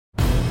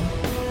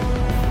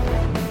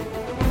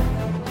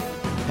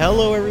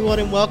Hello, everyone,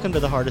 and welcome to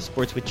The Heart of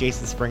Sports with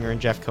Jason Springer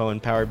and Jeff Cohen,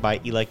 powered by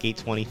ELEC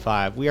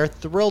 825. We are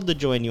thrilled to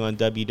join you on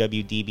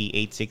WWDB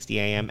 860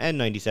 AM and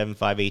 97.5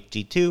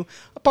 HD2,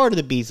 a part of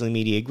the Beasley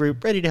Media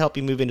Group, ready to help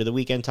you move into the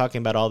weekend talking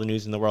about all the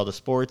news in the world of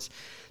sports.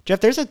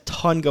 Jeff, there's a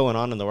ton going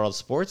on in the world of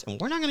sports,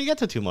 and we're not going to get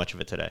to too much of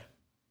it today.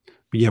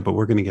 Yeah, but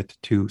we're going to get to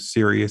two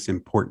serious,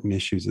 important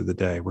issues of the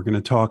day. We're going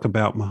to talk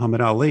about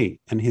Muhammad Ali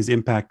and his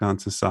impact on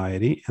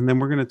society, and then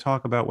we're going to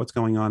talk about what's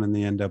going on in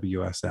the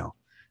NWSL.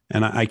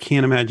 And I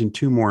can't imagine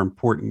two more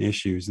important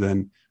issues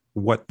than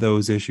what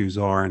those issues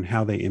are and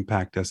how they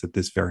impact us at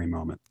this very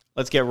moment.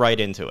 Let's get right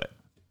into it.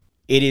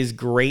 It is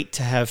great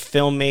to have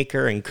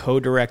filmmaker and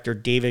co-director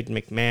David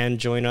McMahon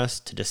join us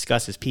to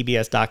discuss his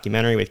PBS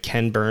documentary with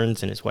Ken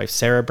Burns and his wife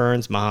Sarah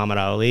Burns, Muhammad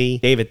Ali.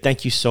 David,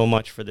 thank you so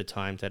much for the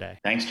time today.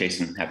 Thanks,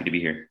 Jason. Happy to be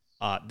here.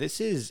 This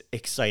is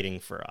exciting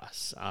for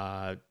us.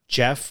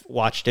 Jeff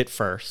watched it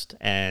first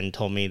and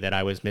told me that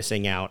I was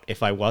missing out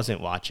if I wasn't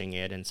watching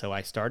it. And so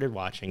I started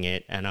watching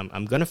it, and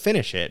I'm going to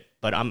finish it.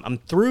 But I'm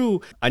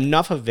through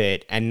enough of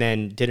it and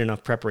then did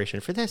enough preparation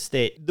for this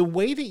that the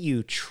way that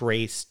you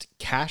traced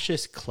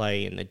Cassius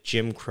Clay in the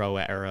Jim Crow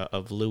era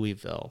of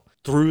Louisville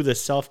through the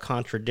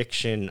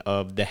self-contradiction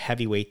of the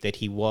heavyweight that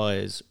he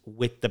was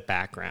with the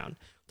background.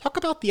 Talk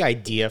about the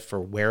idea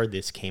for where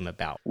this came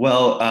about.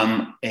 Well,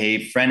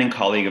 a friend and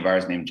colleague of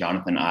ours named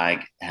Jonathan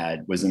Ige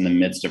was in the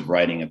midst of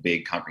writing a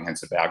big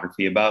comprehensive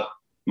biography about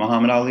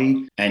Muhammad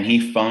Ali. And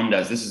he phoned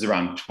us, this is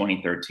around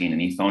 2013,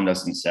 and he phoned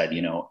us and said,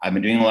 I've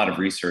been doing a lot of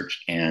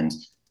research and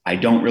I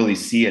don't really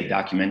see a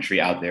documentary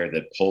out there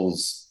that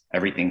pulls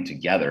everything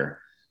together.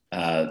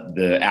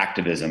 The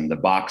activism, the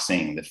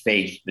boxing, the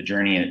faith, the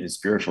journey, his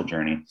spiritual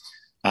journey.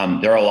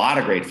 There are a lot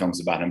of great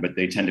films about him, but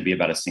they tend to be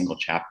about a single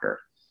chapter.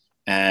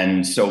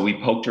 And so we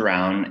poked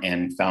around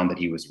and found that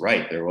he was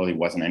right. There really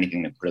wasn't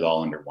anything that put it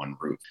all under one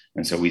roof.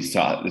 And so we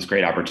saw this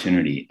great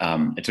opportunity.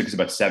 It took us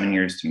about 7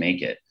 years to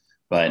make it.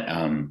 But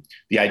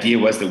the idea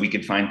was that we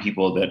could find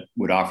people that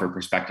would offer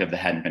perspective that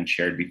hadn't been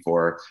shared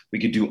before. We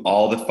could do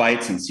all the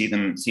fights and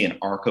see an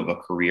arc of a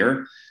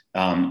career.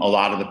 A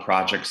lot of the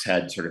projects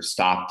had sort of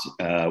stopped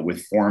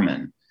with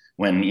Foreman.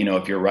 When,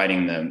 if you're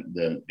writing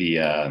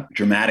the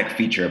dramatic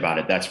feature about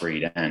it, that's where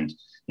you'd end.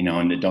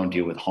 And don't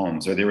deal with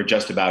Holmes, or they were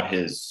just about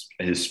his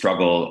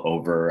struggle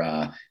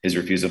over his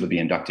refusal to be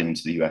inducted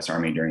into the U.S.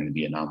 Army during the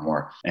Vietnam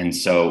War. And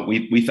so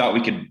we thought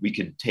we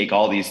could take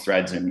all these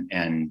threads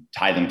and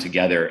tie them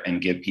together and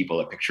give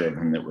people a picture of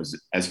him that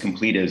was as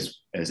complete as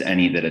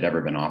any that had ever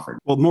been offered.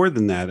 Well, more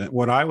than that,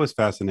 what I was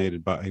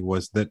fascinated by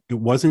was that it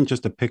wasn't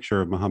just a picture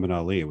of Muhammad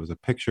Ali. It was a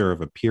picture of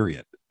a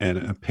period and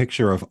a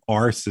picture of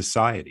our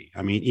society.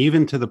 I mean,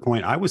 even to the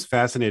point I was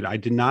fascinated. I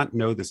did not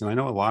know this, and I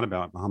know a lot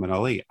about Muhammad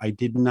Ali. I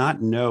did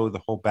not know the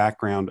whole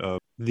background of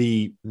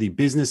the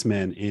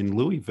businessmen in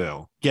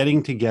Louisville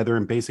getting together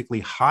and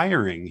basically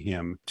hiring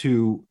him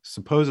to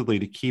supposedly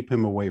to keep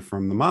him away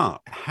from the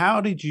mob.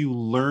 How did you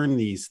learn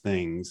these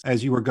things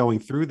as you were going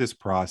through this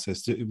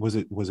process? Was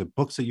it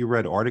books that you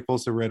read,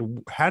 articles that you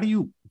read? How do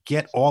you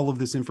get all of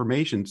this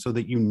information so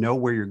that you know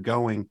where you're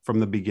going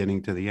from the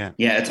beginning to the end?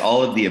 Yeah, it's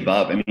all of the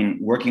above. I mean,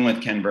 working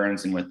with Ken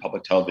Burns and with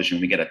public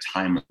television, we get a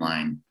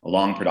timeline, a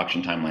long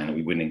production timeline that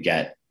we wouldn't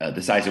get,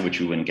 the size of which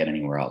we wouldn't get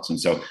anywhere else. And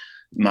so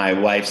my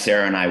wife,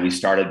 Sarah, and I, we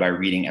started by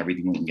reading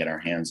everything we can get our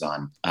hands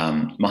on.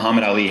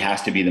 Muhammad Ali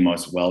has to be the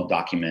most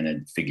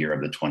well-documented figure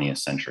of the 20th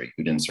century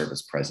who didn't serve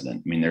as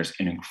president. I mean, there's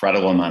an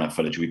incredible amount of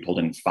footage. We pulled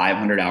in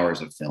 500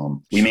 hours of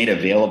film. We made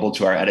available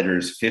to our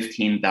editors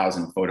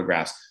 15,000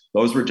 photographs.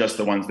 Those were just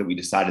the ones that we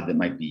decided that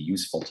might be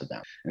useful to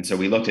them. And so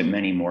we looked at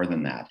many more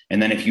than that. And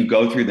then if you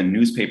go through the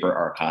newspaper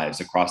archives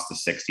across the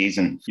 60s,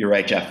 and you're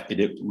right, Jeff,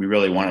 we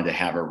really wanted to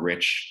have a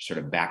rich sort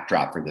of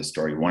backdrop for this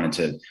story. We wanted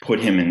to put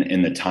him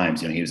in the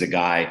times. He was a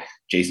guy,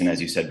 Jason,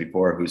 as you said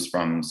before, who's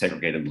from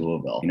segregated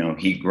Louisville.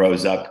 He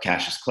grows up,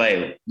 Cassius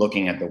Clay,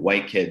 looking at the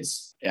white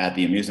kids at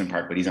the amusement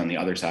park, but he's on the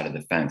other side of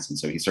the fence. And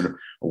so he's sort of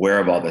aware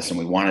of all this. And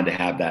we wanted to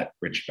have that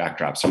rich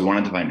backdrop. So we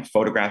wanted to find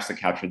photographs that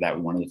captured that.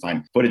 We wanted to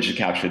find footage to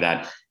capture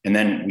that. And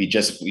then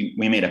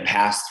we made a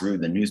pass through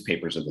the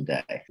newspapers of the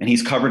day. And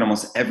he's covered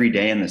almost every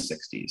day in the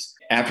 60s.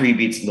 After he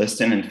beats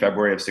Liston in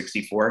February of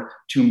 64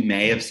 to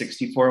May of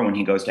 64, when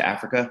he goes to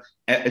Africa,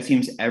 it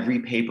seems every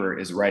paper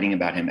is writing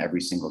about him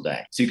every single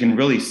day. So you can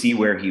really see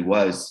where he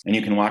was, and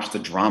you can watch the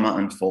drama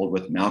unfold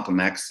with Malcolm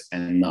X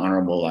and the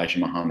Honorable Elijah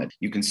Muhammad.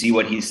 You can see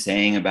what he's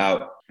saying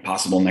about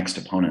possible next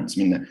opponents.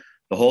 I mean,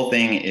 the whole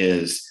thing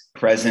is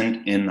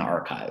present in the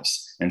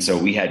archives. And so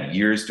we had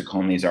years to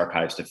comb these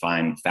archives to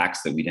find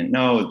facts that we didn't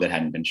know, that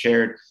hadn't been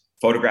shared,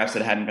 photographs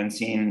that hadn't been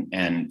seen,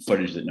 and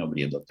footage that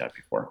nobody had looked at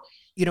before.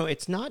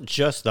 It's not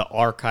just the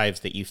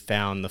archives that you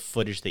found, the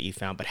footage that you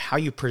found, but how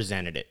you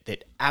presented it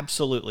that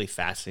absolutely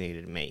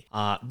fascinated me.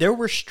 There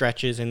were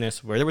stretches in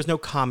this where there was no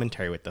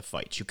commentary with the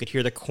fights. You could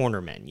hear the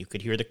cornermen. You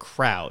could hear the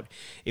crowd.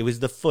 It was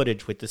the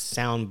footage with the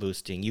sound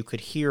boosting. You could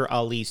hear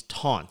Ali's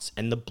taunts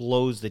and the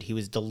blows that he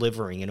was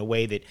delivering in a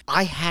way that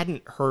I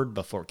hadn't heard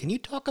before. Can you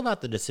talk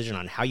about the decision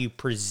on how you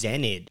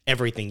presented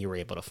everything you were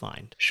able to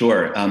find?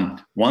 Sure.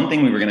 One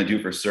thing we were going to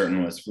do for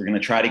certain was we're going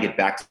to try to get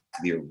back to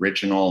to the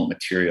original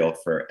material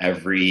for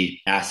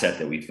every asset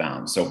that we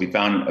found. So if we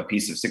found a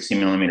piece of 60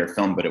 millimeter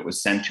film, but it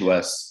was sent to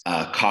us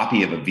a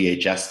copy of a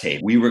VHS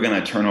tape, we were going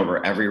to turn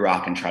over every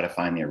rock and try to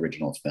find the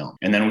original film.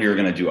 And then we were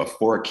going to do a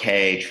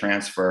 4K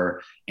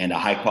transfer and a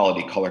high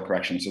quality color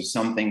correction. So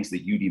some things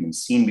that you'd even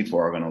seen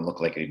before are going to look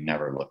like they'd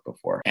never looked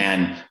before.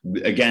 And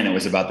again, it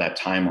was about that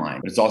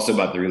timeline, but it's also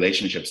about the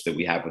relationships that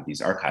we have with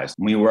these archives.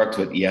 We worked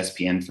with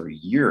ESPN for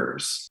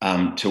years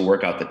to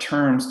work out the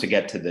terms, to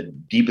get to the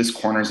deepest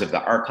corners of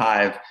the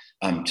archive,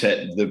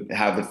 to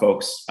have the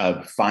folks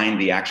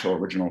find the actual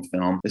original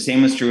film. The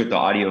same was true with the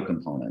audio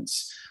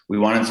components. We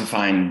wanted to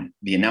find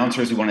the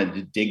announcers. We wanted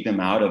to dig them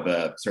out of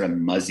a sort of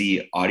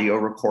muzzy audio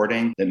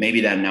recording that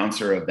maybe that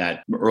announcer of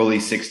that early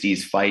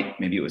 60s fight,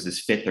 maybe it was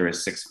his fifth or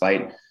his sixth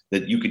fight,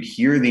 that you could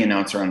hear the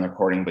announcer on the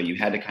recording, but you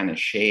had to kind of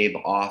shave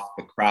off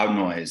the crowd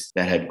noise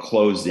that had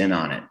closed in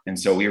on it. And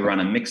so we were on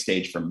a mix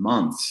stage for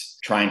months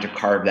trying to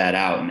carve that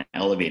out and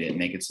elevate it and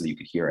make it so that you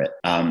could hear it.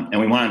 And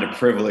we wanted to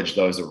privilege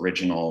those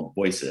original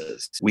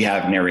voices. We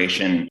have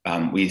narration.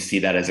 We see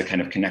that as a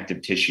kind of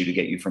connective tissue to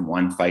get you from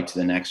one fight to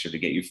the next, or to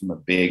get you from a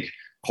big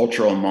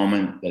cultural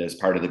moment that is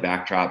part of the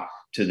backdrop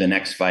to the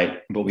next fight.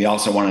 But we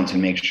also wanted to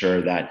make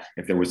sure that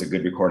if there was a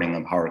good recording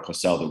of Howard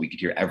Cosell, that we could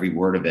hear every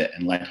word of it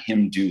and let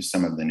him do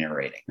some of the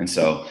narrating. And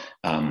so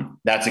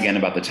that's again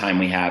about the time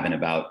we have, and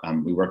about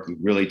we worked with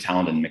a really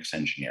talented mix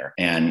engineer,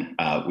 and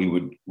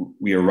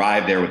we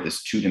arrived there with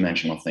this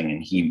 2-dimensional thing,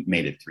 and he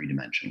made it 3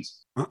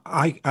 dimensions.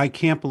 I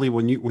can't believe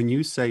when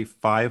you say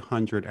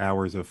 500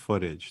 hours of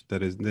footage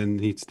that then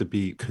needs to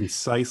be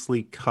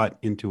concisely cut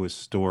into a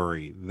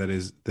story that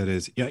is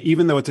yeah,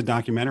 even though it's a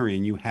documentary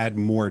and you had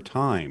more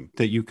time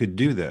that you could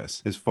do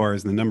this, as far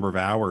as the number of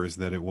hours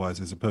that it was,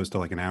 as opposed to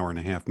like an hour and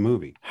a half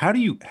movie. How do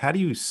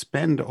you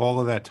spend all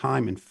of that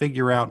time and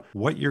figure out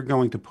what you're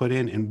going to put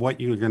in and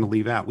what you're going to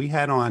leave out? We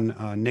had on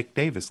Nick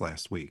Davis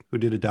last week, who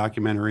did a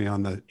documentary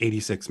on the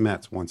 '86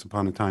 Mets, Once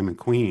Upon a Time in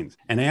Queens,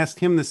 and asked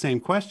him the same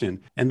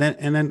question. And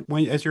then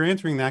when, as you're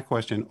answering that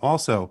question,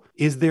 also,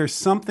 is there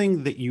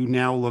something that you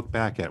now look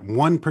back at,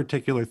 one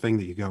particular thing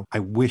that you go, I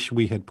wish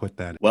we had put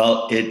that in?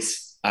 Well,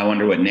 I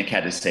wonder what Nick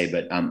had to say,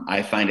 but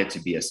I find it to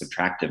be a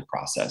subtractive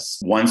process.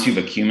 Once you've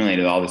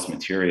accumulated all this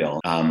material,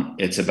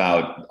 it's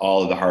about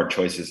all of the hard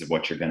choices of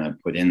what you're going to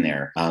put in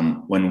there.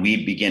 When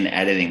we begin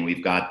editing,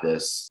 we've got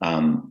this,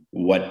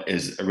 what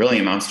is really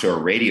amounts to a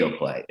radio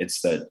play. It's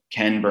the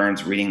Ken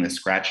Burns reading the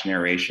scratch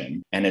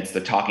narration, and it's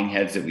the talking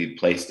heads that we've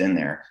placed in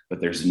there,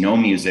 but there's no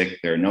music,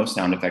 there are no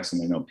sound effects,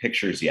 and there are no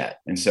pictures yet.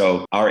 And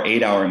so our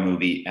 8-hour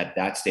movie at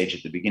that stage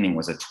at the beginning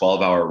was a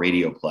 12-hour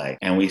radio play,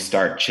 and we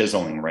start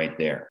chiseling right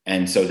there.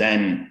 And so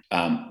then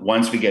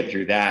once we get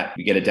through that,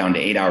 we get it down to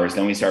 8 hours,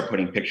 then we start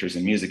putting pictures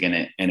and music in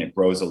it, and it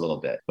grows a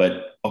little bit.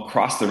 But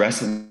across the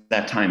rest of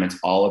that time, it's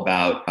all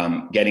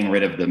about getting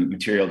rid of the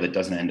material that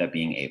doesn't end up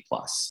being A+.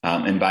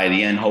 And by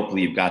the end,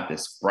 hopefully you've got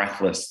this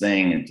breathless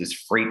thing and this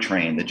freight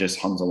train that just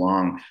hums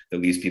along that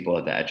leaves people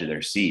at the edge of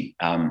their seat.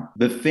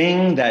 The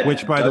thing that...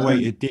 Which, by the way,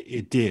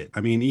 it did.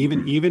 I mean,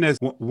 even as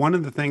one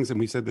of the things, and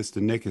we said this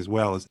to Nick as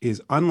well,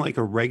 is unlike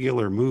a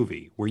regular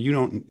movie where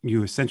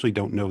you essentially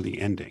don't know the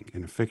ending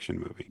in a fiction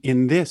movie.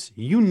 In this,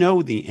 you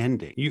know the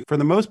ending. For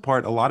the most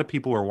part, a lot of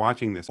people who are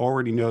watching this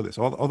already know this.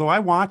 Although I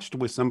watched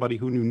with somebody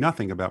who knew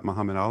nothing about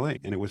Muhammad Ali,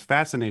 and it was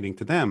fascinating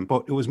to them,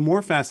 but it was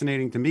more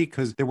fascinating to me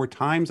because there were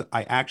times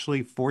I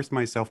actually forced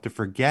myself to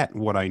forget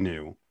what I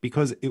knew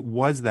because it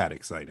was that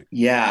exciting.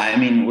 Yeah, I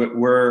mean,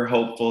 we're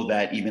hopeful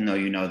that even though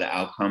you know the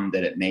outcome,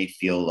 that it may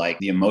feel like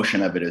the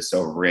emotion of it is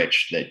so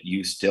rich that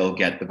you still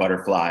get the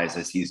butterflies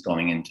as he's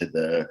going into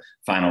the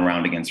final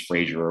round against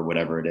Frazier or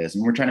whatever it is.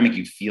 And we're trying to make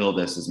you feel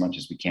this as much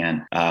as we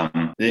can.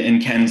 In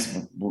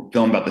Ken's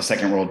film about the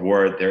Second World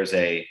War, there's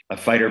a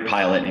fighter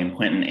pilot named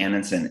Quentin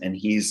Anderson, and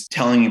he's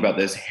telling you about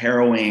this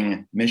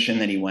harrowing mission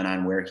that he went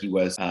on where he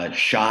was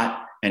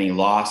shot and he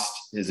lost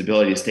his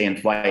ability to stay in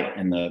flight,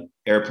 and the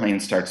airplane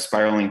starts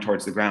spiraling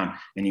towards the ground,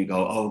 and you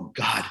go, oh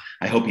God,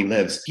 I hope he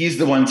lives. He's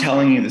the one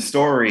telling you the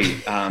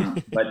story.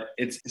 But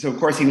so of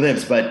course he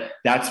lives, but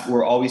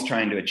we're always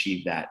trying to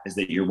achieve that, is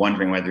that you're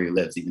wondering whether he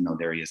lives, even though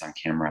there he is on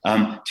camera.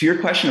 To your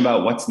question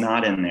about what's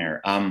not in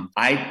there,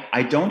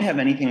 I don't have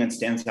anything that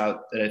stands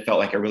out that I felt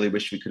like I really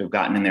wish we could have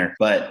gotten in there.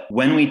 But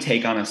when we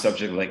take on a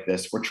subject like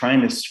this, we're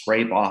trying to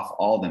scrape off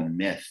all the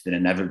myth that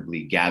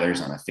inevitably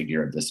gathers on a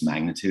figure of this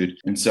magnitude.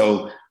 And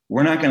so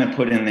we're not going to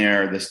put in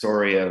there the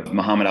story of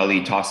Muhammad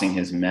Ali tossing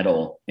his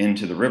medal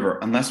into the river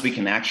unless we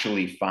can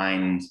actually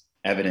find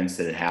evidence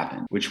that it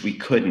happened, which we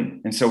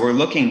couldn't. And so we're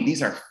looking,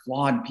 these are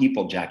flawed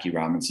people, Jackie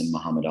Robinson,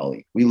 Muhammad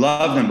Ali. We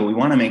love them, but we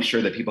want to make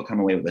sure that people come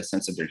away with a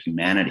sense of their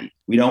humanity.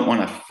 We don't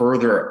want to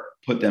further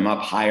put them up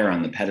higher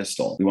on the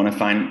pedestal. We want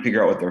to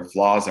figure out what their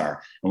flaws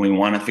are, and we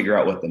want to figure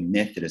out what the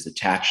myth that is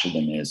attached to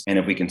them is. And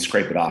if we can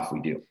scrape it off,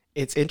 we do.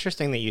 It's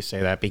interesting that you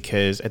say that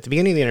because at the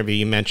beginning of the interview,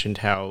 you mentioned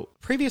how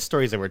previous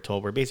stories that were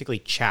told were basically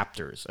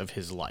chapters of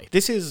his life.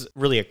 This is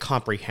really a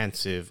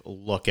comprehensive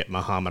look at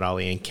Muhammad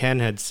Ali, and Ken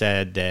had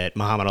said that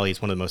Muhammad Ali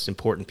is one of the most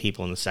important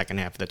people in the second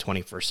half of the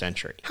 21st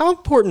century. How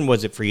important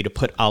was it for you to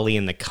put Ali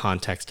in the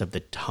context of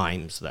the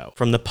times, though?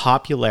 From the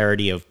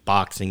popularity of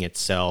boxing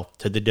itself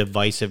to the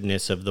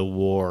divisiveness of the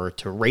war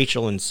to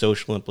racial and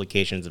social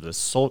implications of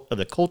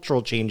the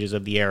cultural changes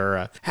of the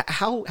era.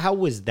 How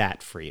was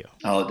that for you?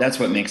 Oh, that's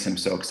what makes him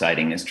so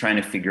exciting, is trying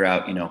to figure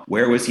out,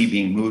 where was he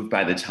being moved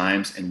by the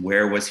times and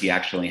where was he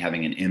actually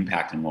having an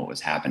impact on what was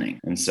happening.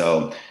 And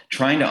so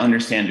trying to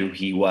understand who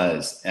he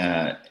was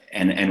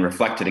and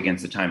reflect it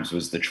against the times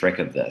was the trick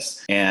of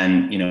this.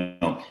 And,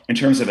 in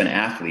terms of an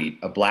athlete,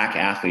 a black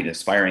athlete,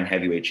 aspiring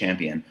heavyweight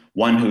champion,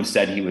 one who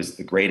said he was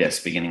the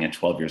greatest beginning at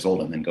 12 years old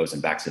and then goes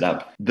and backs it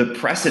up. The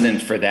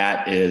precedent for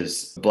that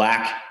is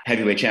black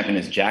heavyweight champion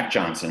is Jack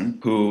Johnson,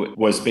 who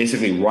was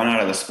basically run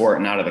out of the sport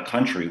and out of the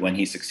country when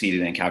he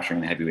succeeded in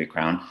capturing the heavyweight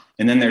crown.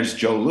 And then there's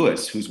Joe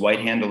Louis, whose white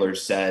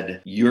handlers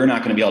said, you're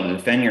not going to be able to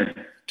defend your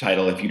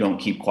title if you don't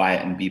keep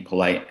quiet and be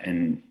polite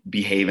and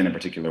behave in a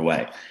particular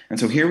way. And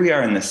so here we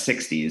are in the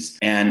 60s,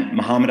 and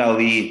Muhammad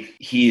Ali,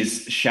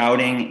 he's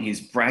shouting,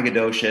 he's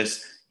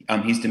braggadocious,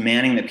 he's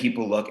demanding that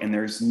people look, and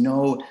there's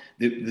no,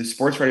 the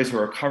sports writers who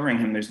are covering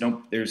him,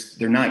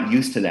 they're not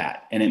used to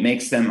that. And it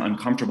makes them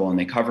uncomfortable, and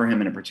they cover him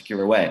in a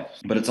particular way.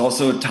 But it's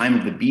also a time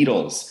of the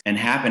Beatles and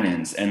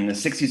happenings, and the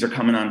 60s are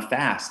coming on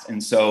fast.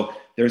 And so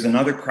there's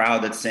another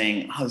crowd that's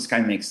saying, oh, this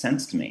guy makes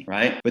sense to me,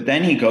 right? But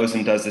then he goes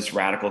and does this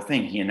radical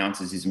thing. He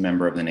announces he's a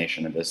member of the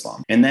Nation of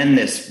Islam. And then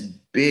this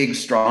big,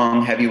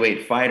 strong,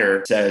 heavyweight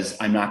fighter says,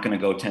 I'm not going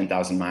to go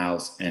 10,000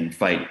 miles and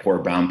fight poor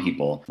brown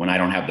people when I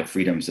don't have the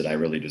freedoms that I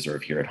really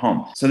deserve here at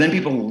home. So then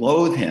people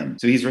loathe him.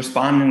 So he's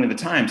responding to the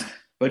times.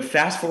 But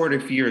fast forward a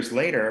few years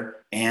later,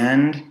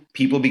 and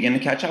people begin to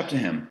catch up to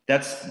him.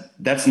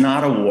 That's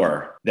not a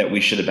war that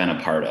we should have been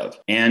a part of.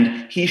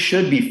 And he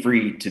should be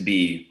free to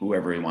be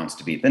whoever he wants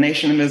to be. The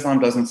Nation of Islam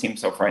doesn't seem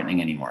so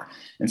frightening anymore.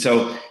 And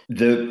so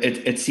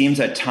it seems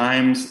at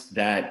times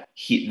that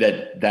he's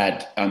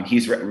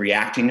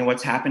reacting to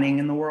what's happening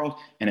in the world.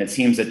 And it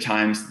seems at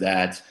times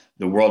that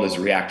the world is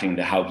reacting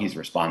to how he's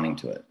responding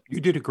to it. You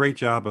did a great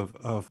job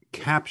of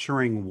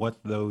capturing what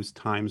those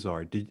times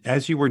are.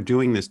 As you were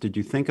doing this, did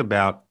you think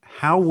about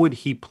how would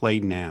he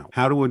play now?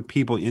 How would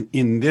people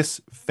in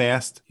this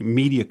fast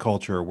media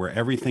culture where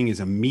everything is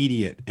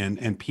immediate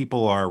and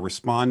people are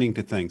responding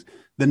to things,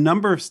 the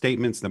number of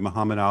statements that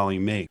Muhammad Ali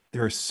made,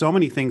 there are so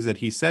many things that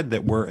he said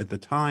that were at the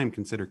time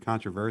considered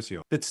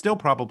controversial that still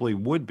probably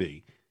would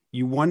be.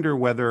 You wonder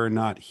whether or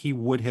not he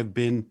would have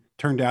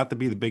turned out to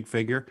be the big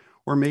figure,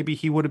 or maybe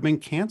he would have been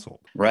canceled.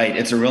 Right.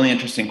 It's a really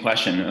interesting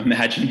question.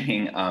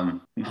 Imagining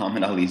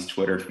Muhammad Ali's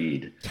Twitter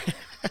feed,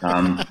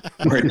 where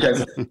it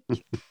says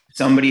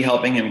somebody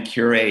helping him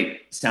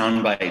curate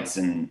sound bites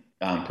and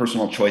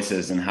personal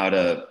choices and how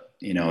to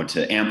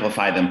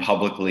amplify them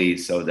publicly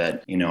so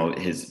that,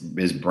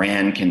 his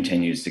brand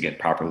continues to get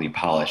properly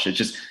polished. It's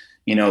just,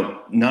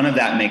 none of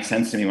that makes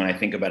sense to me when I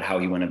think about how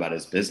he went about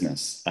his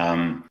business.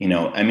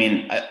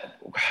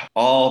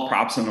 All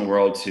props in the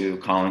world to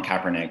Colin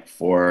Kaepernick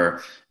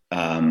for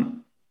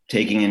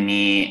taking a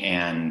knee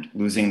and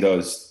losing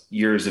those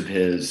years of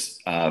his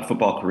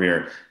football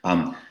career.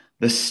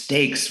 The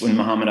stakes when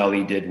Muhammad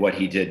Ali did what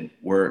he did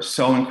were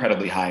so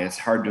incredibly high. It's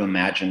hard to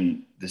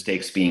imagine the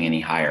stakes being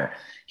any higher.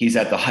 He's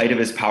at the height of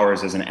his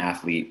powers as an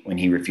athlete when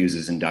he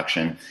refuses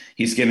induction.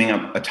 He's giving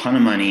up a ton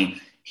of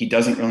money. He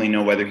doesn't really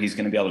know whether he's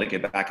going to be able to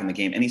get back in the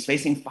game. And he's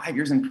facing 5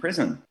 years in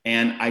prison.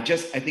 And I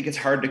think it's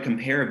hard to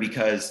compare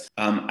because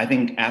I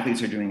think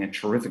athletes are doing a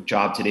terrific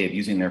job today of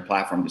using their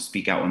platform to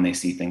speak out when they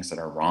see things that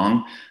are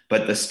wrong,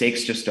 but the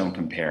stakes just don't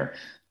compare.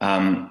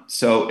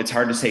 So it's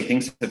hard to say.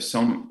 Things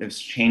have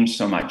changed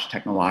so much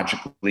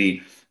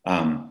technologically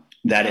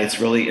that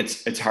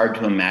it's hard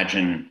to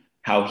imagine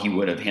how he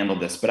would have handled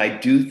this. But I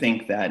do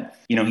think that,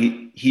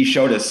 he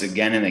showed us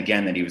again and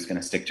again that he was going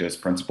to stick to his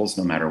principles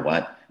no matter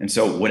what. And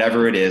so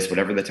whatever it is,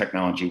 whatever the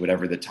technology,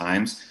 whatever the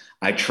times,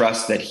 I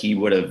trust that he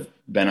would have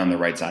been on the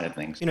right side of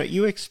things.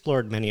 You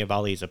explored many of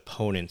Ali's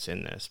opponents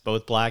in this,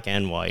 both black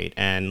and white,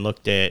 and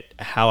looked at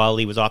how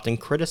Ali was often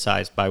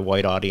criticized by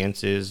white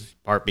audiences,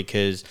 part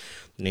because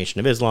the Nation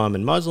of Islam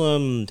and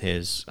Muslim,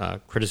 his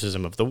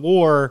criticism of the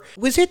war.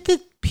 Was it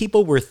that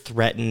people were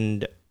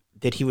threatened,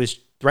 that he was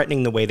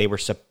threatening the way they were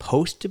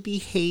supposed to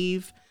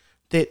behave,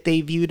 that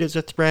they viewed as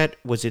a threat?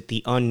 Was it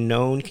the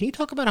unknown? Can you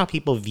talk about how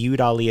people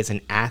viewed Ali as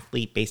an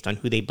athlete based on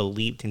who they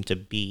believed him to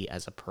be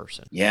as a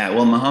person? Yeah,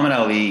 well, Muhammad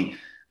Ali,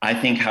 I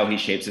think how he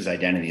shapes his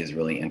identity is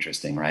really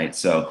interesting, right?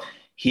 So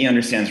he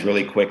understands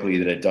really quickly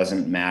that it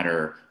doesn't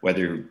matter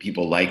whether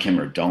people like him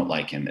or don't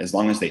like him. As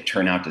long as they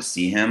turn out to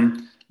see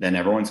him, then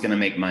everyone's going to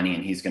make money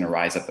and he's going to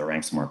rise up the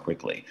ranks more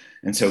quickly.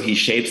 And so he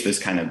shapes this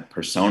kind of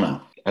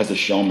persona as a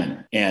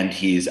showman. And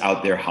he's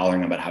out there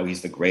hollering about how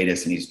he's the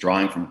greatest, and he's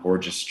drawing from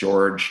Gorgeous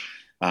George,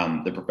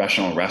 the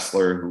professional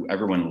wrestler who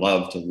everyone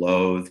loved to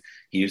loathe.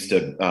 He used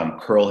to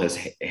curl his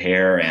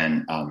hair,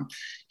 and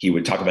he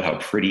would talk about how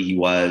pretty he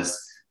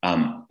was.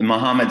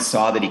 Muhammad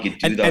saw that he could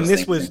do those and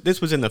things.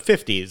 This was in the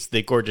 50s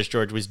that Gorgeous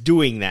George was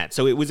doing that.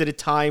 So it was at a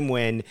time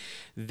when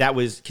that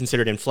was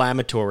considered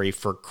inflammatory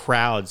for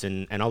crowds,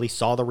 and Ali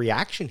saw the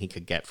reaction he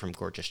could get from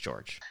Gorgeous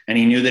George. And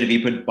he knew that if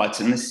he put butts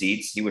in the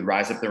seats, he would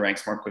rise up the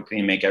ranks more quickly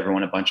and make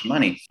everyone a bunch of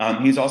money.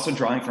 He's also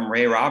drawing from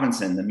Ray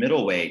Robinson, the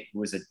middleweight, who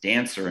was a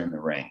dancer in the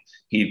ring.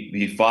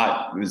 He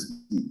fought, was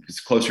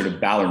closer to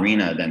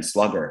ballerina than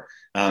slugger.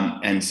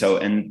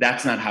 And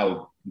that's not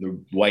how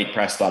the white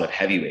press thought of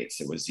heavyweights.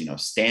 It was,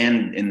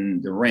 stand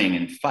in the ring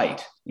and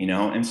fight,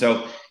 and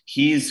so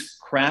he's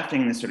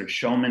crafting this sort of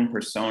showman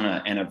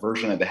persona and a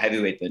version of the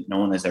heavyweight that no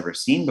one has ever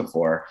seen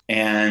before.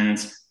 And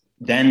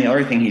then the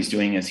other thing he's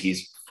doing is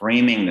he's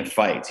framing the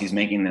fights. He's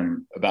making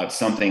them about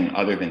something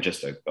other than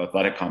just an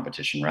athletic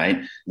competition, right?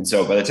 And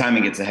so by the time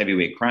he gets a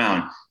heavyweight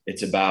crown,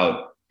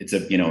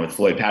 with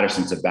Floyd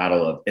Patterson, it's a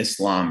battle of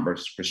Islam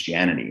versus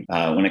Christianity.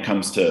 When it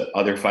comes to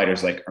other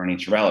fighters like Ernie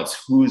Terrell,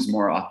 it's who's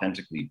more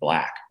authentically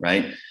Black,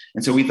 right?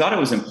 And so we thought it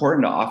was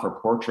important to offer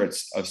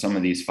portraits of some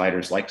of these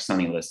fighters like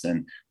Sonny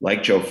Liston,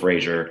 like Joe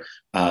Frazier,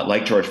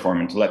 like George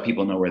Foreman, to let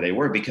people know where they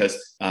were, because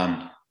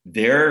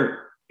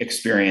their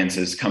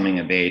experiences coming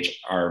of age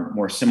are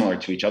more similar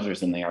to each other's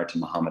than they are to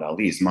Muhammad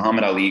Ali's.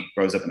 Muhammad Ali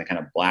grows up in a kind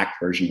of Black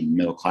version of the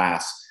middle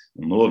class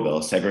in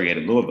Louisville,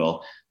 segregated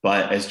Louisville.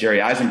 But as Jerry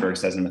Eisenberg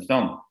says in the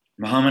film,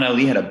 Muhammad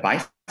Ali had a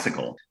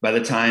bicycle by the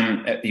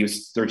time he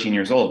was 13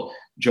 years old.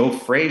 Joe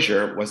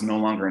Frazier was no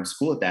longer in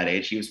school at that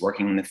age. He was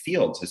working in the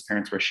fields. His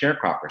parents were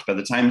sharecroppers. By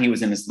the time he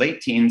was in his late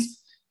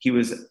teens, he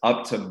was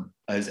up to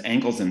his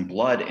ankles in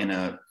blood in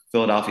a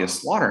Philadelphia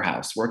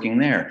slaughterhouse working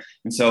there.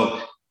 And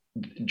so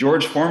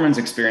George Foreman's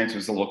experience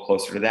was a little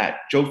closer to that.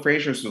 Joe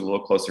Frazier's was a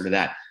little closer to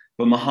that.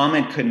 But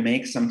Muhammad could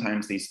make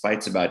sometimes these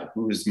fights about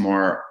who's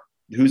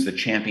the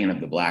champion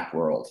of the Black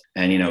world.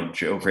 And,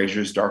 Joe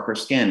Frazier's darker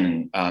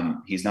skin, and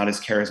he's not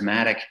as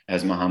charismatic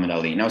as Muhammad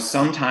Ali. Now,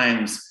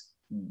 sometimes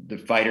the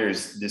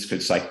fighters, this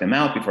could psych them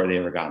out before they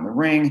ever got in the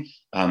ring.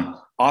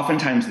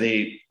 Oftentimes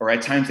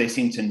at times they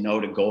seem to know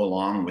to go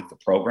along with the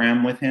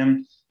program with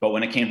him. But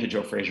when it came to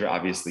Joe Frazier,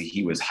 obviously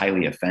he was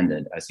highly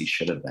offended, as he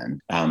should have been.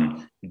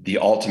 The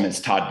ultimate,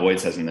 as Todd Boyd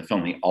says in the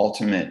film, the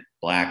ultimate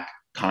Black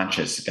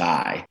conscious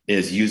guy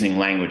is using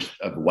language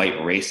of white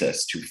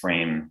racists to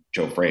frame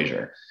Joe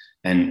Frazier.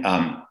 And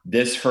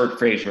this hurt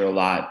Frazier a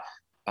lot.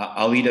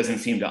 Ali doesn't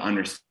seem to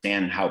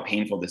understand how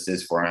painful this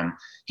is for him.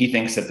 He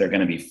thinks that they're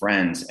going to be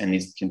friends, and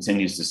he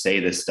continues to say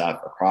this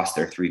stuff across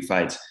their 3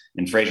 fights,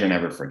 and Frazier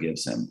never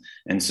forgives him.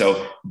 And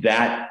so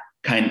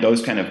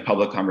those kind of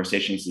public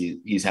conversations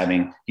he's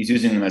having, he's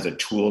using them as a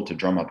tool to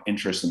drum up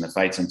interest in the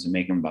fights and to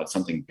make them about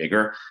something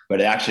bigger.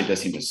 But it actually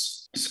does seem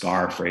to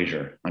scar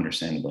Frazier,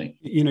 understandably.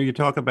 You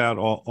talk about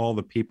all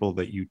the people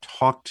that you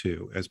talked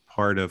to as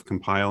part of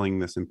compiling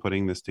this and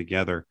putting this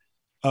together.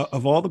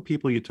 Of all the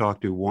people you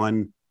talked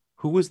to,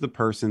 who was the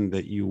person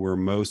that you were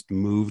most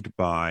moved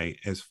by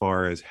as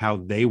far as how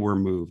they were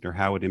moved or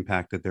how it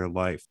impacted their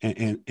life?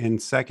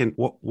 And second,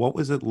 what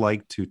was it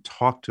like to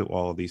talk to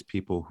all of these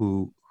people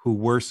who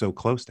were so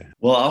close to him?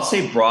 Well, I'll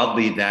say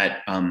broadly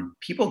that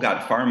people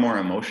got far more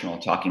emotional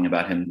talking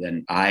about him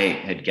than I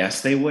had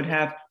guessed they would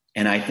have.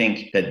 And I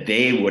think that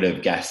they would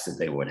have guessed that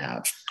they would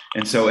have.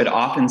 And so it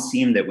often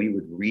seemed that we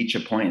would reach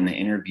a point in the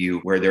interview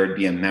where there would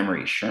be a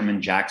memory.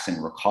 Sherman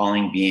Jackson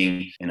recalling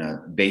being in a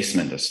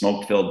basement, a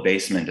smoke-filled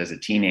basement as a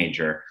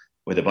teenager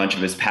with a bunch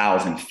of his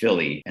pals in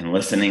Philly and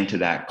listening to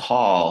that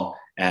call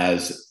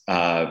as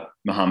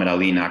Muhammad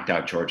Ali knocked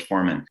out George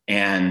Foreman.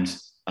 And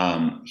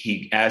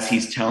as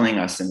he's telling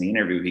us in the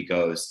interview, he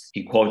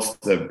quotes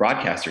the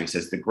broadcaster. He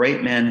says, "The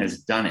great man has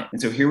done it."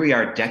 And so here we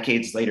are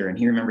decades later, and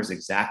he remembers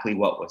exactly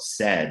what was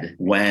said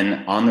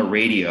when on the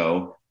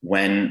radio,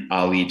 when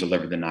Ali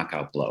delivered the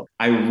knockout blow.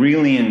 I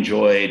really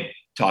enjoyed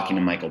talking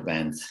to Michael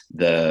Benz,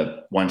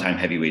 the one-time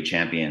heavyweight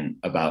champion,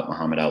 about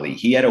Muhammad Ali.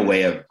 He had a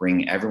way of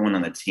bringing everyone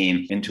on the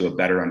team into a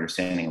better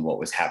understanding of what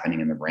was happening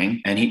in the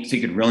ring. And he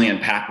could really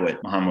unpack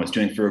what Muhammad was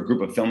doing for a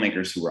group of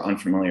filmmakers who were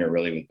unfamiliar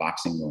really with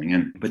boxing going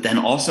in. But then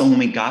also when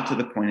we got to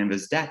the point of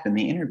his death in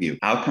the interview,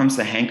 out comes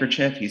the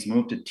handkerchief. He's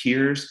moved to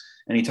tears.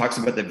 And he talks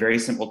about the very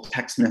simple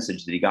text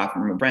message that he got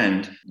from a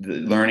friend,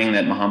 learning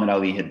that Muhammad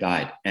Ali had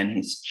died. And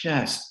he's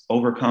just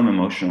overcome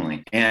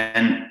emotionally.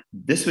 And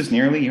this was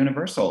nearly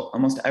universal.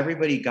 Almost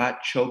everybody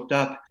got choked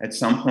up at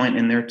some point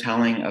in their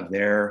telling of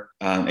their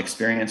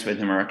experience with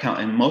him or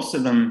account. And most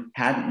of them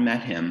hadn't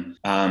met him.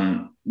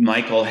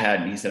 Michael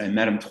he said, "I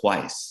met him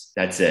twice.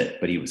 That's it.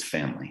 But he was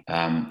family."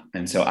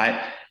 And so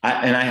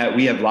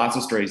we have lots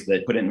of stories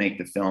that couldn't make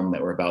the film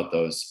that were about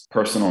those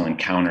personal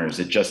encounters.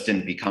 It just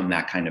didn't become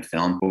that kind of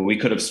film. But we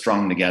could have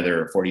strung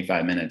together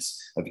 45 minutes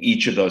of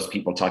each of those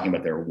people talking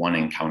about their one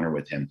encounter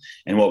with him.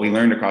 And what we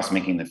learned across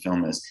making the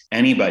film is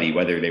anybody,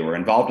 whether they were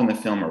involved in the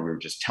film or we were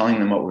just telling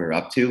them what we were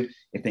up to,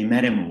 if they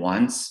met him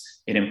once,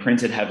 it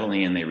imprinted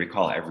heavily and they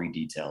recall every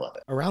detail of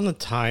it. Around the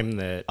time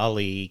that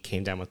Ali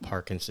came down with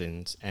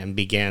Parkinson's and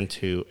began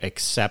to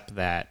accept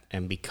that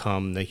and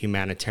become the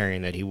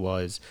humanitarian that he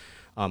was,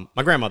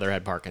 my grandmother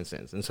had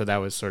Parkinson's, and so that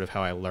was sort of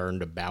how I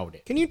learned about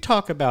it. Can you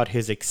talk about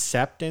his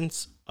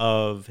acceptance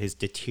of his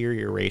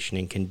deterioration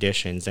in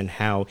conditions and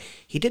how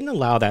he didn't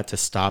allow that to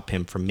stop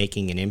him from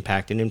making an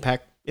impact, and in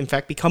fact,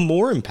 become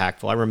more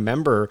impactful. I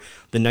remember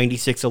the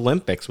 96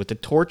 Olympics with the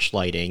torch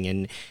lighting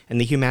and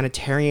the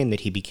humanitarian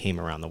that he became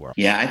around the world.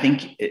 Yeah, I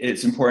think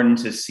it's important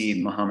to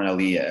see Muhammad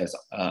Ali as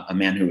a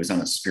man who was on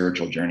a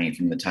spiritual journey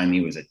from the time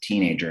he was a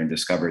teenager and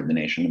discovered the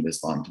Nation of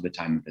Islam to the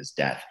time of his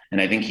death.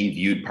 And I think he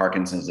viewed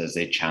Parkinson's as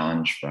a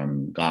challenge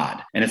from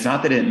God. And it's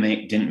not that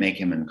it didn't make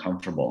him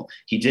uncomfortable.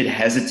 He did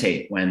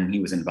hesitate when he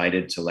was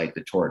invited to light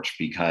the torch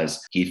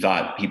because he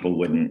thought people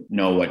wouldn't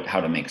know how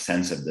to make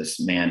sense of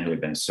this man who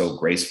had been so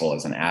graceful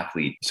as an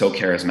athlete, so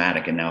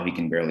charismatic, and now he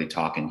can barely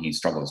talk and he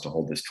struggles to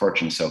hold this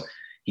torch. And so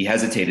he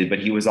hesitated, but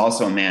he was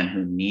also a man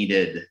who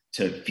needed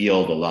to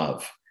feel the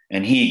love.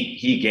 And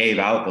he gave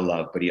out the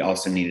love, but he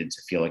also needed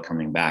to feel it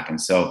coming back.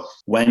 And so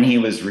when he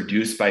was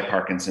reduced by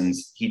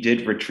Parkinson's, he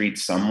did retreat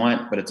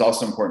somewhat, but it's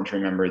also important to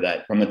remember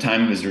that from the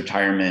time of his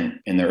retirement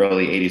in the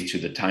early 80s to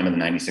the time of the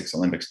 96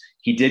 Olympics,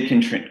 he did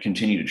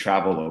continue to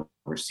travel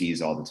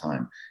overseas all the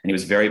time. And he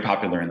was very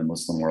popular in the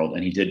Muslim world,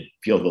 and he did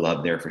feel the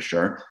love there for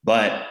sure.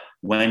 But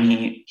when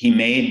he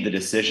made the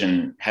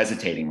decision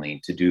hesitatingly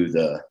to do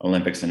the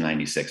Olympics in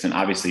 96, and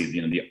obviously,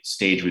 the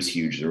stage was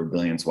huge, there were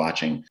billions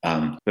watching,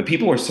 but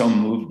people were so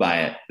moved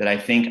by it that I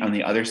think on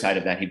the other side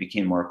of that, he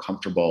became more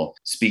comfortable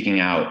speaking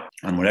out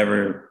on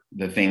whatever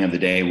the thing of the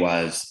day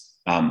was,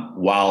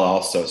 while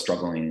also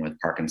struggling with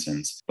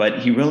Parkinson's.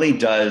 But he really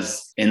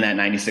does, in that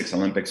 96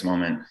 Olympics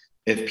moment,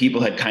 if people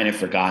had kind of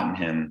forgotten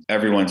him,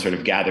 everyone sort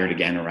of gathered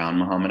again around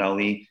Muhammad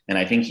Ali. And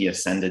I think he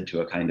ascended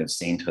to a kind of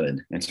sainthood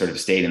and sort of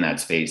stayed in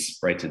that space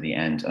right to the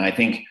end. And I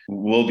think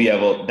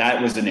that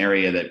was an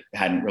area that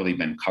hadn't really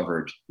been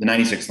covered. The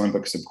 96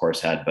 Olympics, of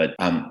course, had, but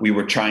we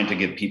were trying to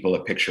give people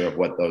a picture of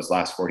what those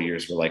last 40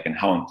 years were like and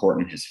how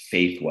important his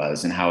faith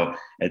was, and how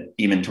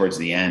even towards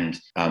the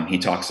end, he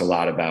talks a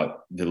lot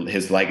about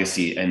his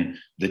legacy and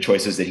the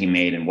choices that he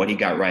made and what he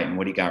got right and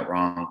what he got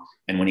wrong.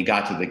 And when he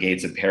got to the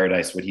gates of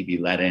paradise, would he be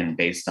let in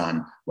based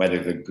on whether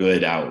the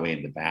good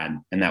outweighed the bad?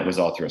 And that was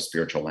all through a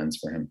spiritual lens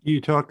for him. You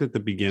talked at the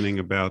beginning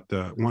about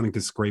wanting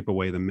to scrape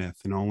away the myth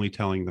and only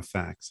telling the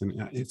facts.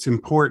 And it's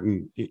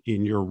important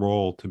in your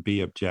role to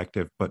be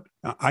objective. But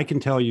I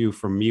can tell you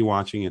from me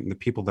watching it and the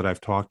people that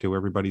I've talked to,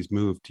 everybody's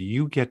moved. Do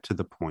you get to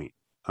the point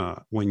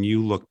when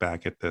you look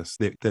back at this,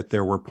 that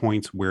there were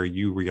points where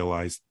you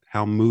realized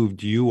how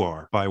moved you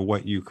are by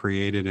what you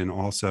created, and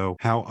also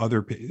how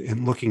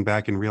and looking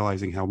back and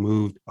realizing how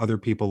moved other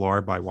people are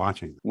by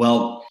watching?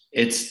 Well,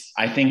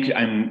 I think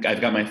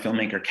I've got my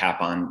filmmaker cap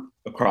on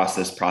across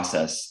this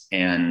process.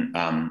 And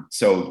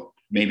so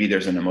maybe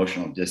there's an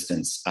emotional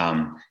distance.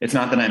 It's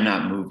not that I'm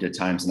not moved at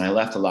times, and I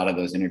left a lot of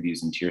those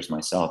interviews in tears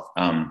myself.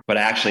 But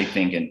I actually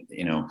think,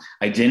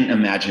 I didn't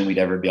imagine we'd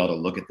ever be able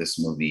to look at this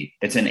movie.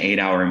 It's an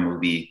 8-hour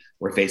movie.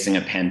 We're facing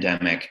a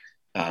pandemic.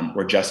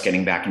 We're just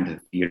getting back into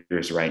the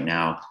theaters right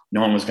now.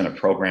 No one was going to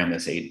program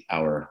this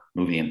 8-hour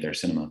movie in their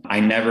cinema.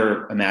 I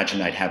never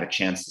imagined I'd have a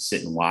chance to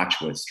sit and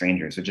watch with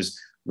strangers, which is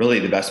really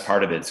the best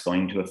part of it. It's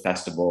going to a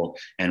festival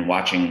and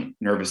watching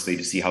nervously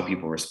to see how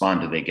people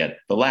respond. Do they get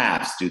the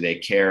laughs? Do they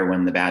care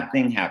when the bad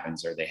thing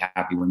happens? Are they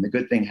happy when the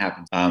good thing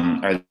happens?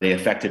 Are they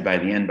affected by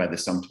the end, by the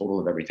sum total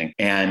of everything?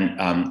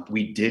 And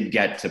we did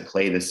get to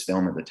play this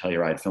film at the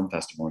Telluride Film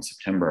Festival in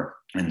September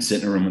and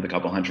sit in a room with a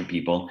couple hundred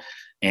people.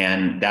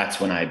 And that's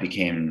when I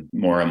became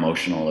more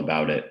emotional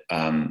about it.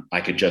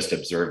 I could just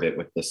observe it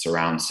with the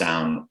surround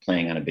sound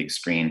playing on a big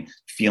screen,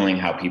 feeling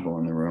how people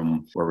in the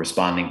room were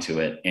responding to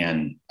it.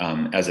 And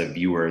as a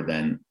viewer,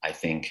 then I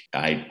think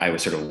I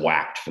was sort of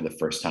whacked for the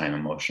first time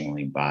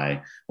emotionally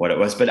by what it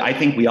was. But I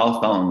think we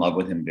all fell in love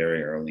with him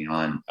very early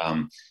on.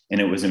 And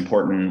it was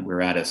important.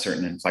 We're at a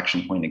certain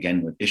inflection point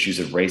again with issues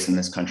of race in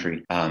this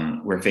country.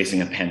 We're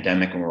facing a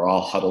pandemic and we're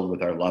all huddled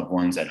with our loved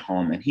ones at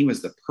home. And he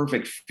was the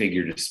perfect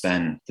figure to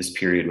spend this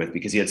period with,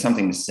 because he had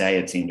something to say,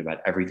 it seemed, about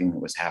everything that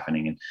was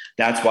happening. And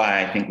that's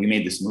why I think we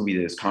made this movie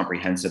that is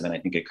comprehensive, and I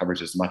think it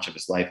covers as much of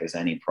his life as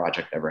any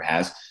project ever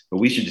has. But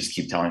we should just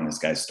keep telling this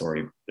guy's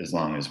story as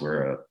long as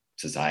we're a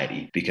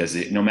society, because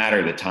no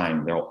matter the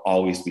time, there'll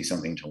always be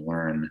something to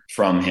learn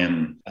from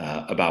him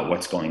about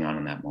what's going on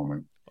in that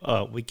moment.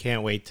 We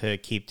can't wait to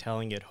keep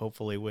telling it,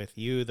 hopefully with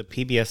you. The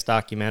PBS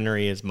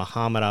documentary is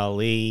Muhammad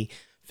Ali.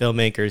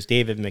 Filmmakers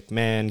David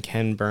McMahon,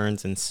 Ken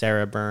Burns, and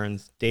Sarah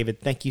Burns. David,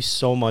 thank you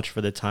so much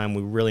for the time.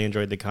 We really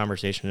enjoyed the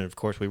conversation. And of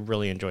course, we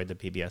really enjoyed the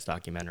PBS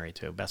documentary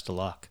too. Best of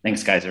luck.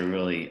 Thanks, guys. I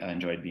really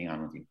enjoyed being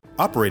on with you.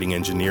 Operating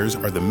engineers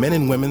are the men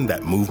and women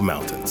that move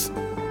mountains.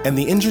 And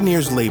the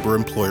Engineers Labor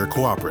Employer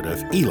Cooperative,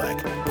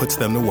 ELEC, puts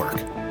them to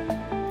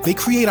work. They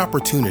create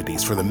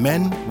opportunities for the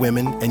men,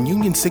 women, and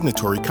union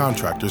signatory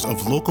contractors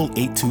of Local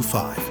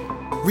 825,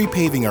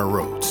 repaving our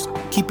roads,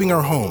 keeping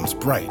our homes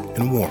bright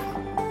and warm,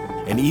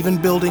 and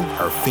even building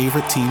our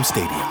favorite team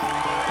stadium.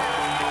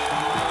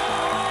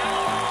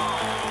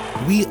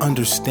 We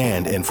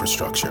understand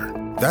infrastructure.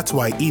 That's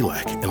why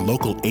ELEC and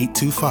Local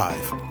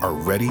 825 are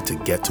ready to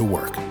get to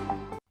work.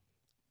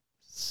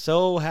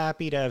 so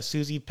happy to have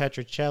Susie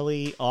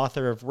Petruccelli,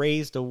 author of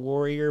Raised a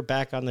Warrior,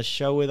 back on the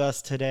show with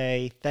us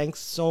today. Thanks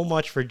so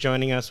much for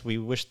joining us. We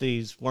wish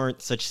these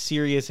weren't such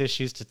serious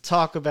issues to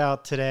talk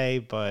about today,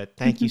 but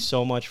thank you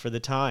so much for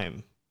the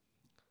time.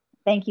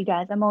 Thank you,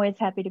 guys. I'm always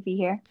happy to be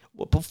here.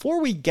 Well,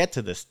 before we get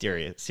to this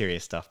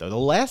serious stuff, though, the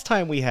last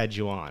time we had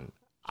you on,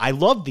 I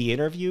loved the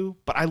interview,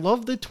 but I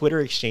loved the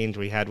Twitter exchange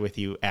we had with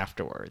you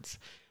afterwards,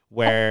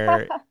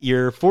 where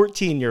your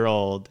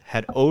 14-year-old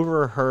had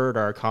overheard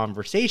our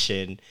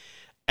conversation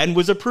and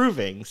was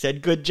approving,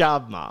 said, "Good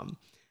job, Mom."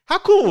 How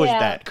cool was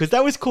that? Because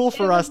that was cool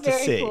for us to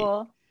see.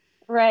 Cool.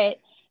 Right.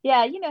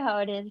 Yeah, you know how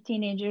it is.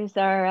 Teenagers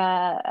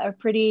are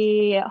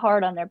pretty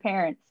hard on their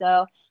parents.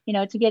 So, you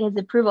know, to get his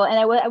approval. And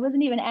I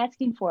wasn't even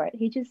asking for it.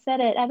 He just said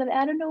it out of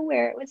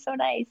nowhere. It was so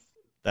nice.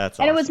 That's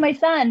awesome. And it was my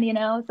son, you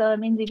know, so it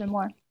means even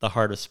more. The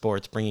heart of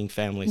sports, bringing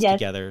families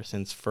together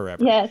since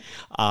forever. Yes.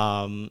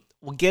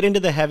 We'll get into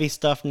the heavy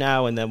stuff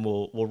now, and then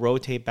we'll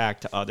rotate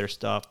back to other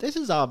stuff. This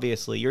is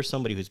obviously, you're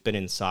somebody who's been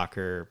in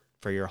soccer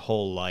for your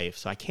whole life,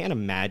 so I can't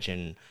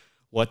imagine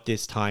what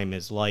this time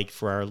is like.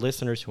 For our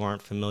listeners who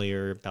aren't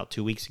familiar, about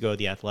 2 weeks ago,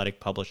 The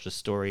Athletic published a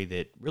story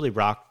that really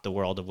rocked the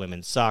world of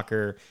women's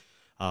soccer.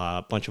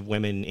 A bunch of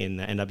women in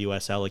the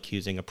NWSL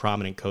accusing a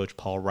prominent coach,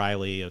 Paul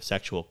Riley, of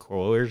sexual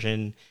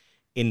coercion.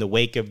 In the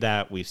wake of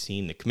that, we've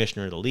seen the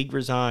commissioner of the league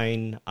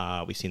resign.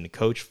 We've seen the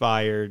coach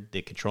fired.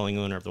 The controlling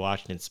owner of the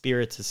Washington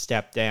Spirits has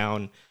stepped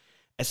down.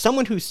 As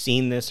someone who's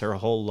seen this her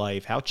whole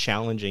life, how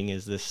challenging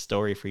is this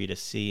story for you to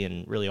see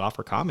and really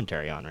offer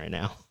commentary on right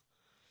now?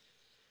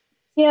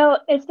 You know,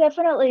 it's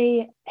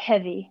definitely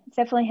heavy. It's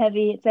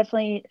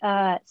definitely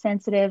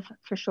sensitive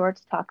for sure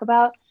to talk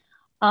about.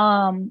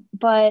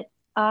 But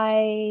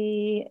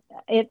for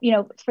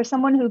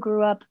someone who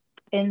grew up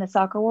in the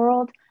soccer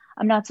world,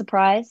 I'm not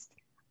surprised.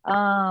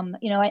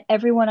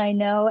 Everyone I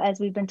know, as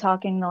we've been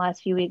talking the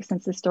last few weeks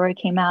since the story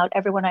came out,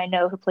 everyone I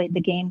know who played the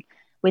game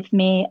with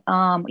me,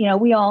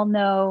 we all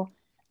know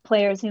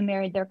players who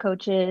married their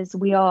coaches.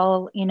 We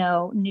all,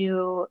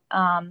 knew,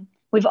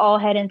 we've all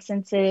had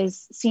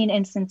seen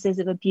instances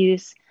of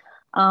abuse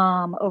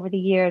over the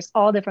years,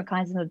 all different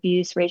kinds of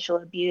abuse, racial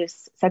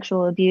abuse,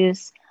 sexual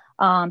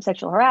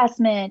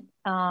harassment,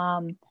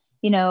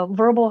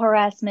 verbal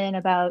harassment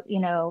about,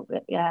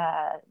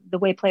 the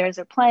way players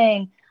are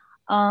playing.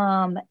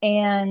 So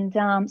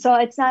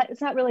it's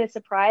not really a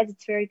surprise.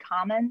 It's very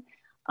common.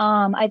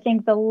 I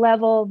think the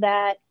level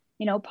that,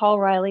 Paul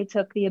Riley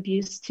took the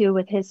abuse to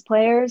with his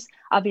players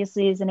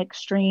obviously is an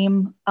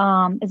extreme,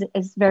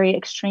 is very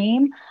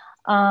extreme.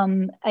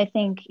 I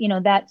think,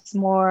 that's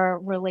more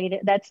related,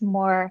 that's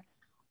more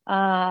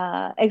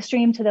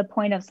extreme to the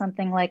point of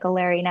something like a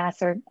Larry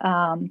Nasser,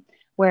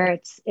 where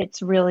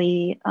it's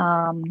really,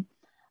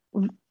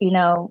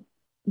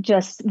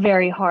 just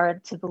very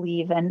hard to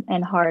believe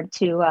and hard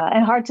to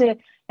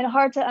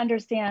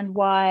understand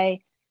why,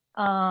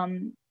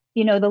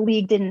 the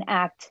league didn't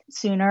act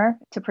sooner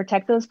to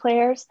protect those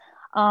players.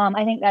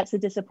 I think that's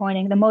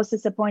the most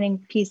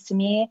disappointing piece to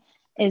me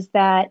is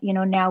that,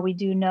 now we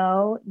do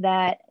know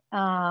that,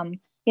 the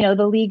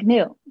league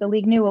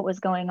knew what was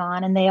going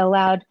on, and they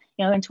allowed,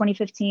 in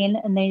 2015,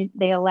 and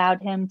they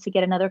allowed him to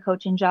get another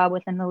coaching job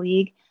within the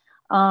league.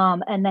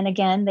 And then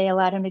again, they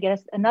allowed him to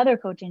get another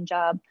coaching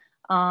job,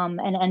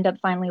 and end up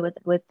finally with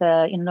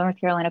the North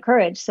Carolina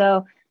Courage.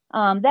 So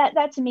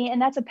that to me,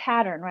 and that's a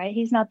pattern, right?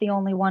 He's not the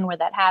only one where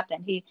that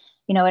happened. It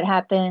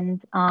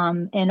happened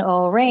in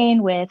Earl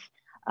Reign with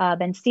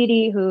Ben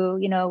Steedy, who,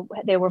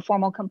 there were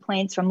formal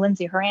complaints from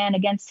Lindsey Horan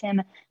against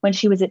him when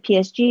she was at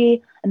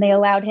PSG, and they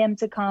allowed him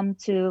to come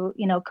to,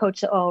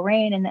 coach the Earl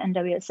Reign in the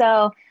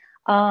NWSL.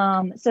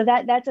 So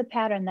that's a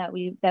pattern that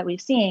we're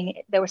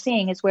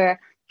seeing is where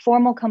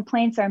formal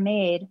complaints are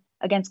made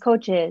against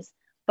coaches,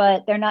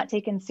 but they're not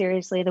taken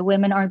seriously. The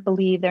women aren't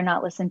believed. They're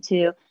not listened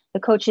to. The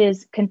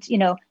coaches can,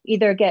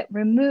 either get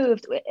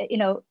removed.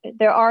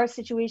 There are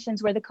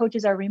situations where the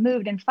coaches are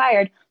removed and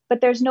fired,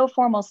 but there's no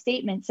formal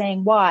statement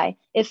saying why.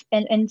 If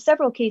in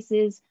several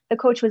cases, the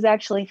coach was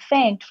actually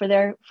thanked for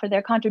their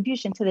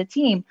contribution to the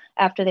team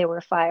after they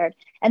were fired,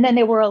 and then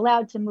they were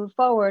allowed to move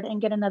forward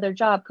and get another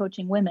job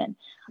coaching women.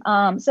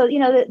 It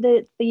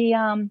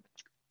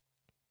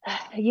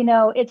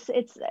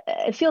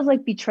feels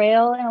like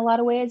betrayal in a lot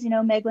of ways.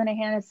 Meg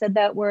Linehan has said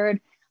that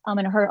word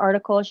in her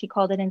article. She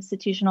called it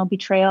institutional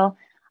betrayal.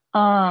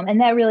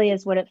 And that really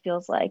is what it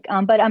feels like.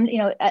 But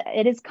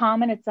it is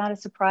common. It's not a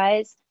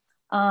surprise.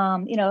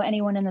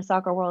 Anyone in the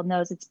soccer world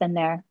knows it's been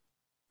there.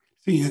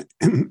 See,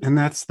 and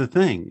that's the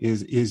thing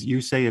is you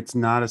say it's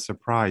not a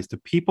surprise to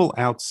people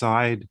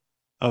outside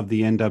of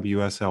the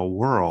NWSL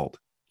world.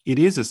 It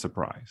is a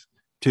surprise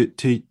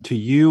to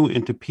you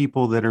and to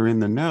people that are in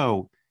the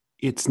know.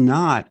 It's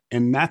not.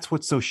 And that's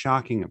what's so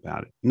shocking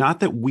about it.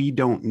 Not that we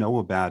don't know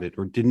about it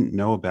or didn't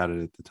know about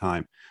it at the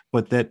time,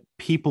 but that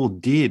people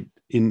did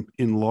in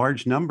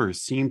large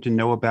numbers seem to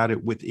know about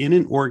it within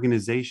an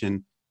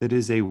organization that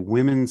is a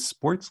women's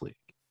sports league.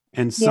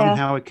 And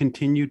somehow it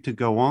continued to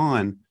go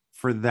on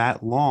for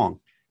that long.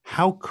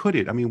 How could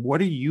it? I mean,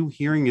 what are you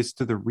hearing as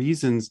to the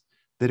reasons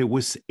that it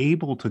was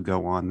able to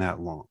go on that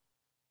long?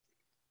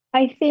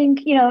 I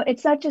think,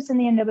 it's not just in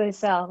the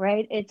NWSL,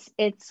 right? It's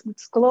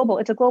global.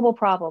 It's a global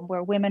problem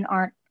where women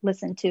aren't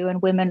listened to and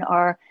women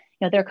are,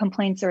 their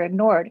complaints are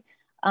ignored.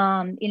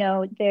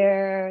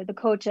 They're the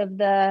coach of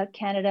the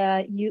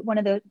Canada, one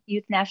of the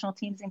youth national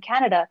teams in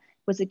Canada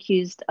was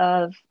accused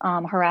of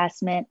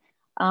harassment.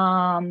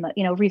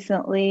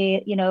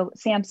 Recently,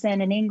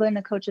 Sampson in England,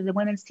 the coach of the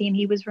women's team,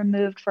 he was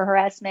removed for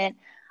harassment.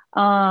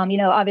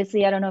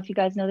 Obviously, I don't know if you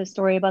guys know the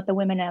story about the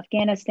women in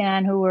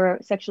Afghanistan who were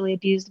sexually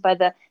abused by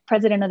the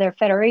president of their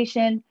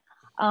federation.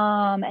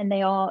 And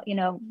they all,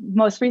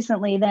 most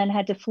recently then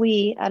had to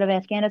flee out of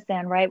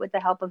Afghanistan, right, with the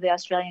help of the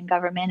Australian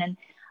government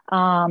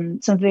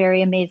and some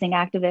very amazing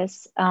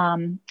activists,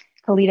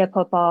 Khalida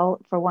Kopal,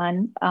 for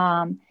one.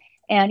 And,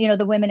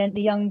 the women and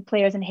the young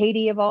players in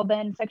Haiti have all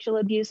been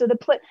sexually abused. So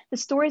the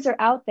stories are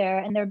out there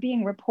and they're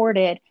being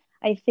reported.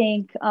 I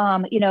think,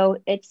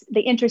 it's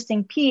the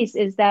interesting piece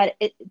is that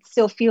it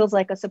still feels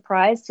like a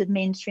surprise to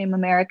mainstream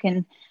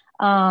American,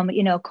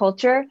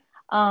 culture.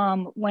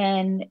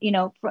 When,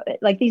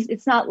 like these,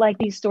 it's not like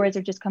these stories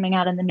are just coming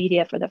out in the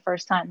media for the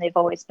first time. They've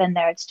always been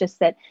there. It's just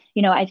that,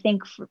 I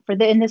think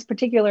in this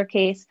particular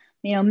case,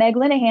 Meg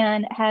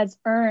Linehan has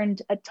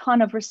earned a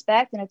ton of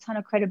respect and a ton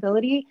of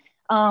credibility,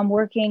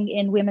 working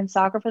in women's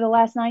soccer for the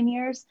last 9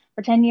 years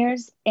or 10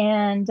 years.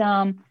 And,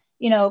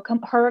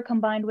 her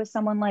combined with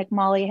someone like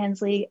Molly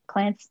Hensley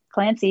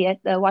Clancy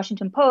at the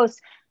Washington Post,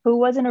 who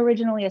wasn't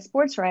originally a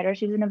sports writer.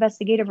 She was an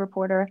investigative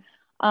reporter.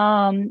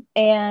 I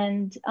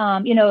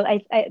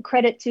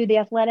credit to The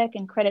Athletic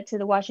and credit to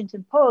the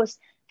Washington Post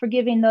for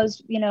giving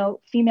those,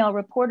 female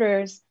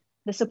reporters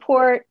the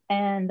support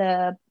and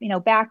the,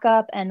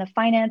 backup and the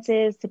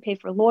finances to pay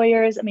for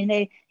lawyers. I mean,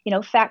 they,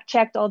 fact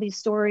checked all these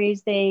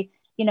stories. They,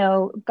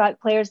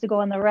 got players to go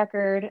on the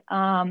record.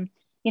 I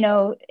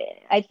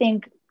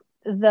think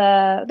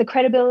the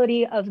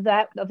credibility of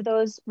that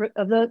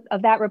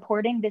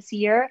reporting this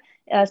year,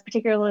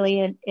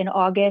 particularly in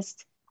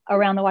August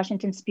around the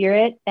Washington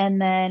Spirit, and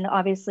then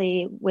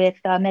obviously with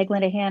Meg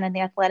Linehan and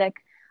The Athletic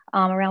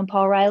around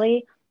Paul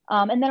Riley,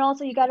 and then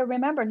also you got to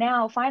remember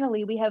now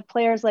finally we have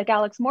players like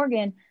Alex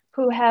Morgan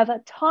who have a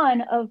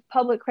ton of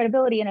public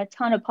credibility and a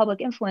ton of public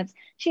influence.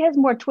 She has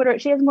more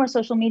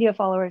social media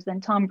followers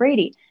than Tom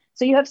Brady.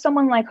 So you have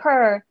someone like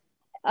her.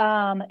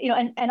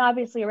 And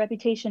obviously a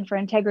reputation for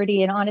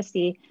integrity and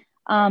honesty.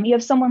 You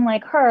have someone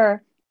like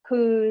her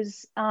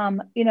who's,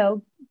 lending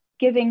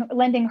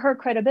her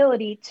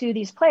credibility to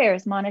these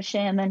players, Mana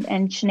Shim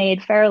and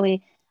Sinead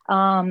Farrelly,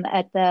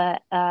 at the,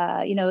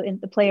 in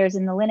the players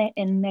in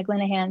Meg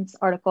Linehan's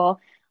article.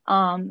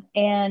 And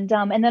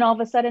then all of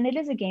a sudden it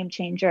is a game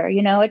changer.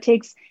 It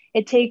takes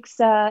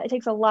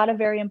a lot of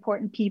very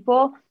important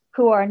people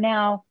who are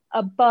now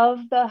above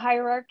the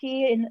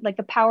hierarchy in like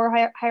the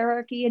power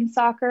hierarchy in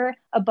soccer,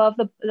 above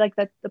the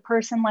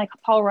person like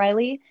Paul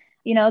Riley,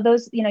 you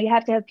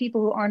have to have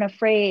people who aren't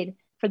afraid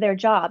for their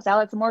jobs.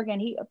 Alex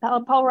Morgan,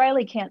 Paul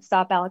Riley can't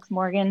stop Alex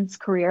Morgan's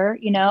career,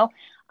 so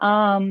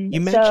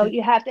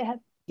you have to have,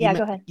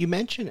 go ahead. You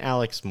mentioned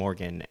Alex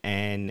Morgan,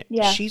 and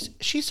yeah.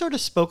 she's sort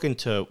of spoken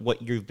to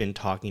what you've been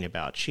talking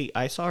about.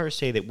 I saw her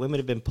say that women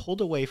have been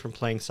pulled away from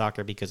playing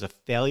soccer because of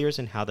failures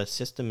in how the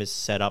system is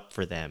set up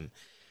for them,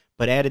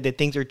 but added that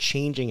things are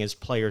changing as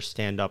players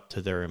stand up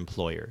to their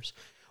employers.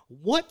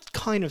 What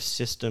kind of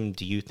system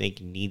do you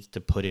think needs to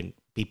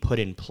be put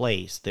in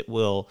place that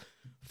will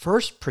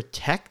first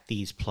protect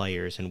these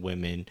players and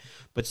women,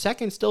 but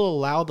second, still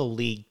allow the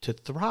league to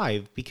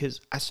thrive?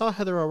 Because I saw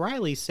Heather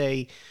O'Reilly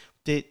say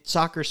that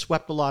soccer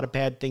swept a lot of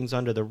bad things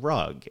under the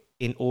rug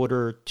in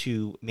order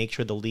to make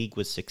sure the league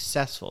was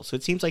successful. So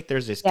it seems like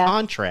there's this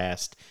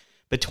contrast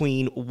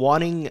between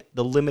wanting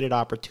the limited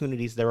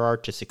opportunities there are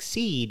to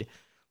succeed,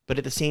 but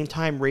at the same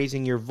time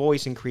raising your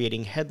voice and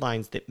creating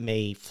headlines that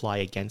may fly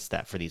against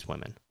that for these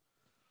women.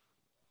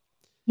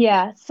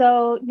 Yeah.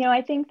 So,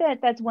 I think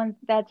that's one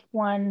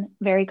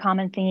very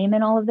common theme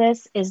in all of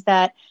this is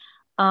that,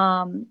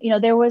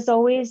 there was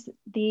always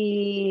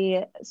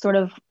the sort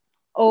of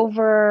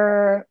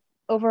overarching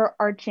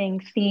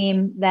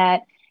theme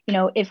that,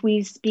 if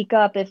we speak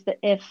up,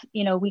 if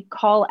we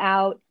call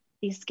out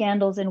these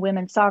scandals in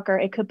women's soccer,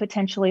 it could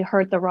potentially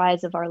hurt the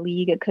rise of our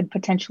league. It could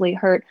potentially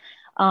hurt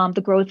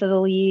the growth of the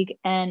league.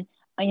 And,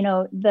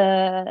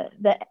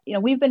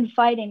 we've been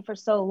fighting for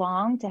so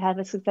long to have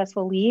a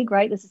successful league,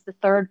 right? This is the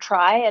third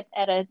try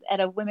at a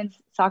women's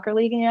soccer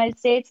league in the United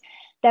States,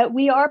 that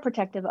we are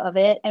protective of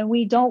it and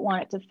we don't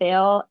want it to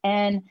fail.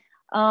 And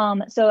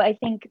so I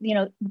think,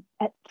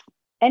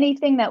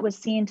 anything that was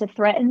seen to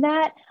threaten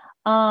that,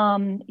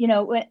 was,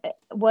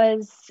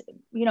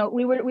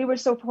 we were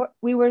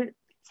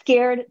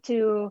scared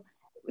to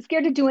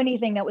do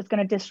anything that was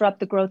going to disrupt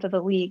the growth of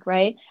the league,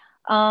 right?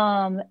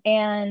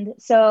 And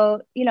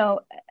so,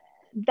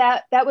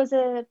 that was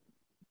a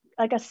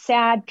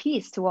sad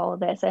piece to all of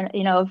this, and,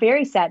 a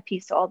very sad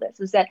piece to all this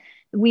was that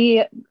we,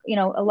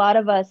 a lot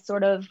of us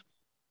sort of,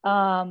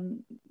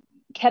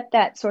 kept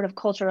that sort of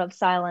culture of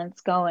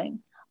silence going.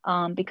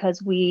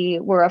 because we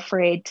were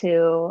afraid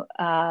to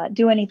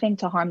do anything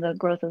to harm the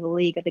growth of the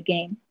league, of the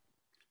game.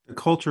 The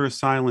culture of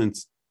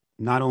silence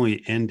not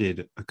only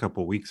ended a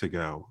couple of weeks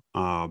ago,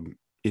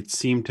 it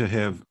seemed to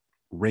have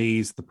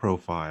raised the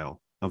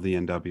profile of the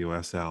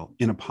NWSL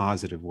in a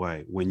positive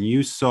way. When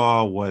you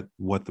saw what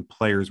the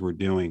players were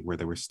doing, where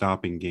they were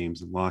stopping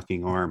games and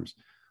locking arms,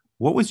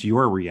 what was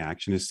your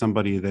reaction as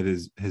somebody that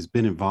has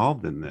been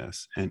involved in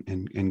this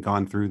and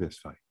gone through this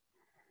fight?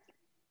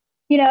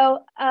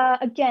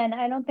 Again,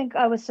 I don't think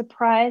I was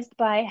surprised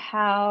by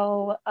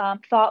how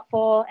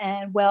thoughtful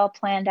and well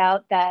planned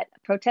out that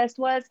protest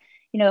was.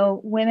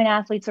 Women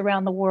athletes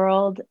around the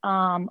world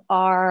have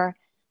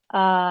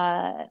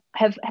a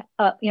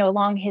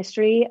long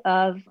history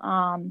of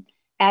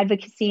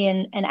advocacy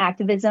and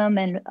activism,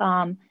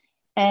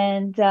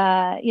 and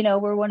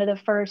we're one of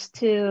the first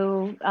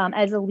to,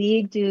 as a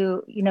league,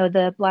 do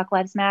the Black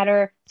Lives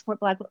Matter support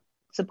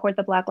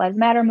the Black Lives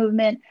Matter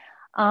movement.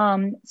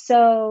 I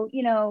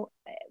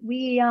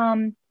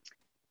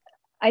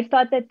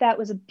thought that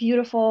was a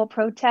beautiful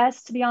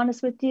protest, to be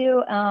honest with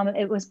you.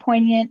 It was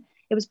poignant.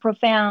 It was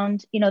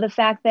profound. The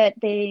fact that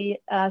they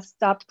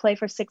stopped play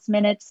for 6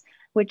 minutes,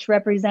 which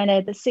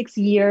represented the 6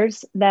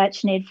 years that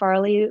Sinead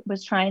Farley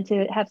was trying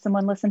to have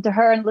someone listen to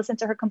her and listen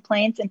to her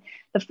complaints, and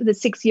the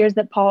 6 years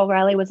that Paul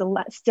O'Reilly was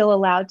still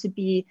allowed to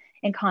be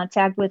in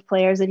contact with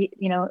players that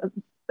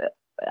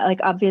like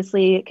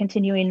obviously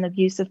continuing the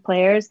abuse of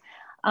players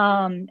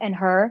and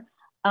her.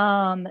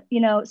 And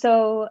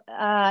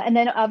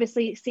then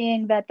obviously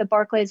seeing that the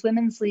Barclays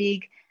Women's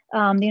League,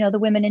 the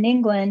women in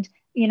England,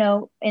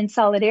 in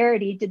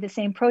solidarity did the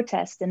same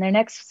protest in their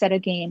next set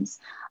of games.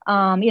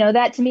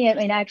 That to me,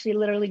 actually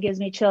literally gives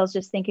me chills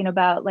just thinking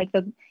about like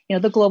the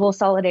global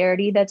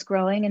solidarity that's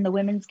growing in the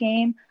women's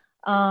game.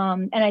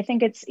 And I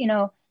think it's,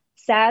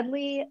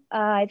 sadly,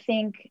 I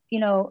think, the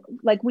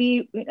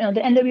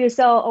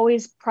NWSL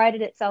always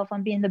prided itself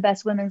on being the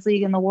best women's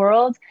league in the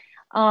world.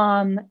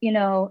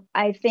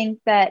 I think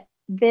that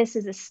this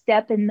is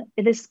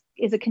this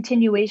is a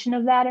continuation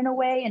of that in a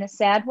way, in a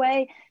sad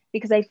way,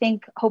 because I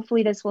think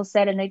hopefully this will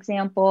set an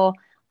example,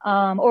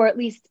 or at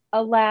least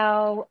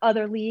allow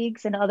other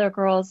leagues and other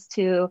girls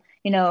to,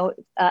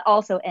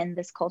 also end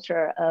this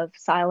culture of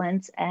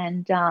silence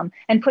and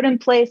put in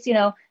place,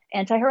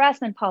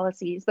 anti-harassment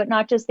policies, but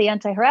not just the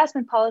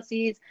anti-harassment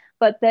policies,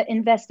 but the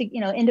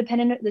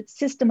the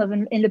system of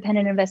an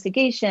independent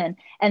investigation,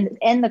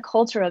 and the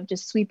culture of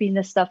just sweeping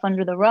this stuff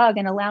under the rug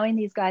and allowing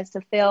these guys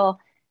to fail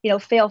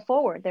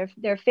forward.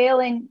 They're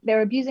failing,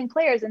 they're abusing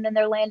players, and then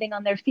they're landing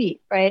on their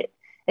feet, right?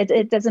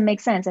 It doesn't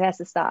make sense. It has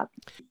to stop.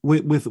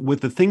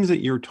 With the things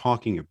that you're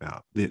talking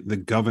about, the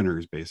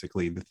governors,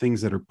 basically, the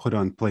things that are put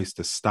on place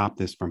to stop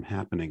this from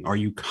happening, are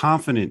you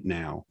confident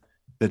now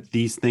that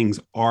these things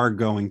are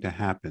going to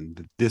happen,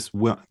 that this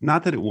will,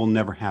 not that it will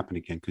never happen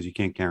again, because you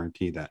can't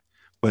guarantee that,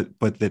 but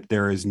that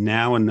there is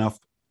now enough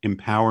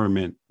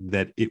empowerment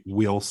that it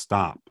will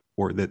stop,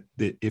 or that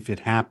if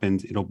it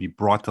happens, it'll be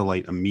brought to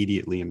light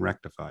immediately and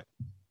rectified?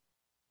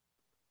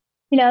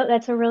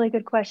 That's a really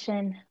good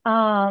question.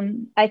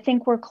 I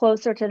think we're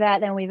closer to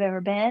that than we've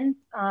ever been.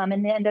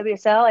 In the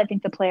NWSL, I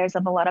think the players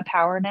have a lot of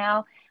power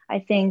now. I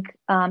think,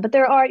 but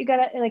you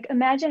gotta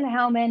imagine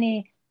how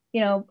many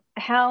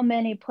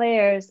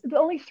players,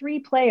 only 3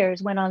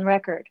 players went on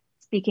record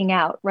speaking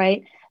out,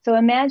 right? So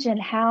imagine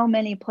how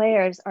many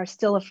players are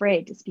still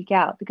afraid to speak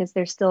out because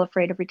they're still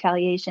afraid of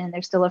retaliation.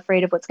 They're still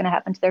afraid of what's going to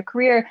happen to their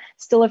career,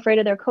 still afraid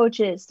of their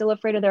coaches, still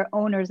afraid of their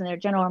owners and their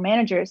general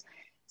managers.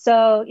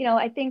 So,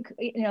 I think,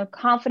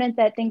 confident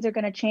that things are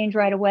going to change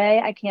right away.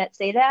 I can't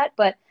say that,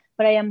 but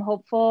I am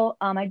hopeful.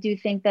 I do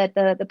think that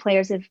the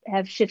players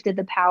have shifted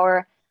the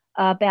power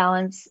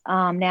balance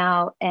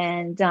now.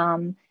 And,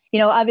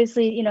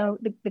 obviously,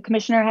 the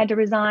commissioner had to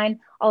resign.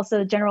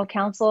 Also, general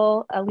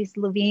counsel, Lisa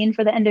Levine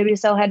for the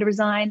NWSL had to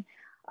resign.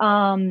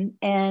 And,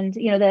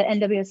 the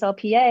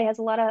NWSLPA has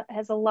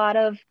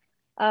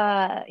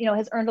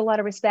earned a lot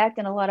of respect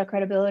and a lot of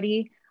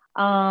credibility.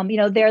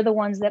 They're the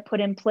ones that put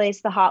in place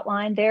the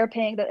hotline.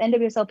 The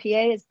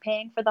NWSLPA is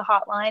paying for the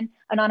hotline,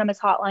 anonymous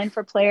hotline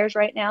for players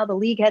right now. The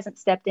league hasn't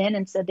stepped in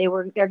and said they're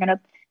going to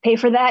pay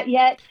for that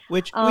yet.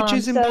 Which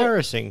is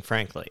embarrassing,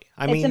 frankly.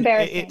 It's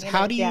embarrassing.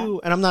 How do you,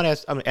 and I'm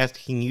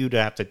asking you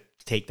to have to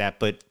take that,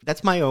 but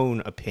that's my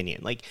own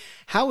opinion. Like,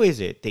 how is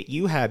it that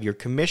you have your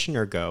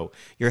commissioner go,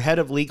 your head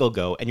of legal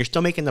go, and you're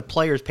still making the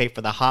players pay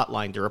for the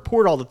hotline to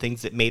report all the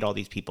things that made all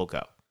these people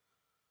go?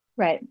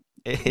 Right.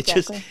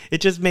 It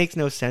just makes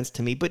no sense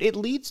to me. But it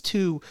leads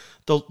to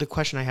the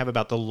question I have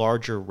about the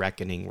larger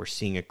reckoning we're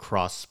seeing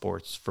across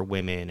sports for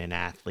women and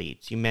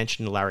athletes. You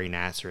mentioned Larry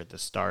Nassar at the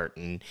start,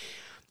 and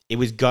it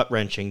was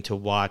gut-wrenching to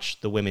watch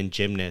the women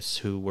gymnasts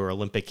who were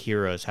Olympic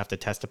heroes have to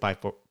testify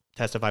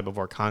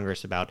before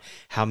Congress about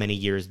how many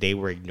years they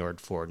were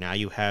ignored for. Now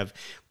you have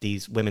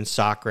these women's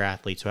soccer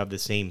athletes who have the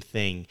same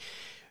thing.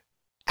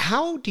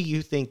 How do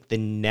you think the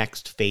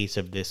next phase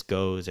of this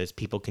goes as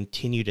people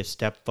continue to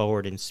step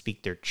forward and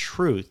speak their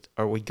truth?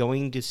 Are we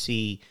going to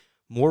see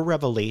more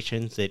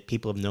revelations that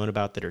people have known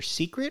about that are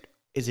secret?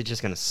 is it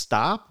just going to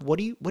stop? What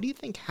do you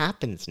think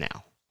happens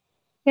now?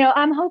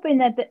 I'm hoping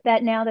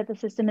that now that the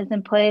system is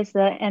in place,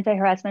 the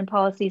anti-harassment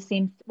policy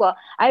seems, well,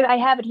 I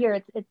have it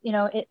here.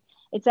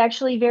 It's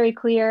actually very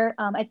clear.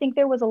 I think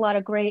there was a lot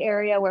of gray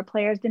area where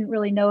players didn't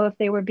really know if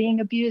they were being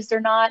abused or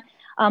not.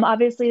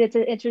 Obviously,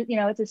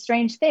 it's a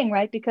strange thing,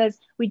 right? Because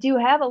we do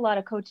have a lot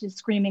of coaches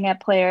screaming at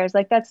players.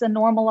 Like, that's a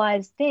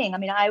normalized thing. I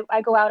mean,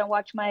 I go out and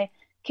watch my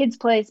kids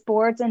play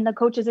sports and the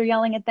coaches are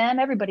yelling at them.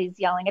 Everybody's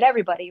yelling at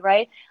everybody,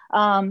 right?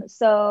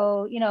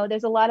 So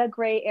there's a lot of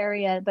gray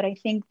area, but I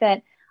think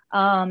that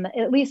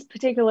at least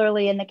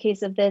particularly in the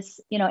case of this,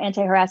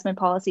 anti-harassment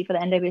policy for the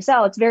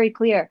NWSL, it's very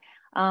clear.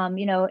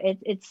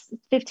 It's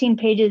 15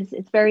 pages.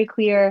 It's very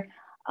clear.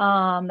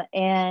 I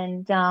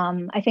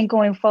think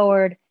going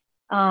forward,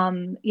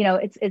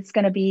 it's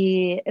going to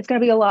be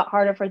a lot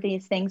harder for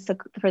these things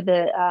for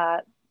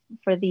the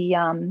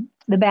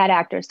bad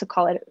actors to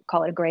call it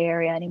a gray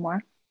area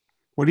anymore.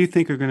 What do you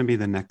think are going to be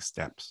the next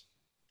steps?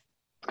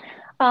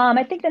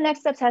 I think the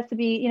next steps has to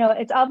be,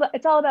 it's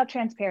all about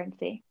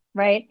transparency,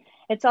 right?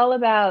 It's all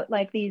about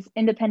like these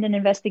independent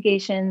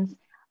investigations.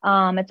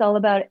 It's all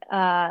about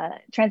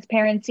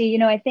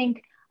transparency. I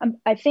think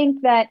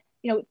that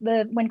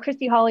when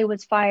Christy Hawley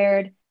was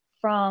fired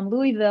from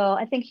Louisville,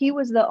 I think he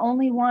was the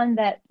only one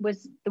that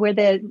was where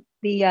the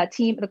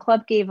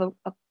club gave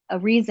a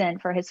reason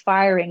for his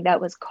firing.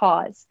 That was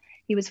cause.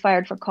 He was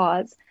fired for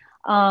cause.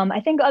 I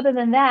think other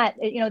than that,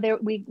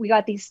 we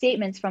got these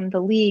statements from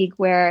the league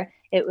where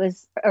it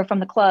was, or from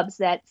the clubs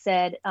that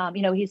said,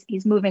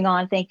 he's moving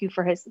on. Thank you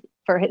for his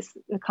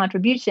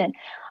contribution.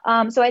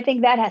 So I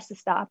think that has to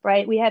stop,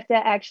 right? We have to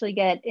actually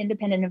get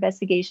independent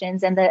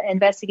investigations, and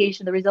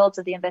the results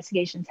of the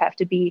investigations have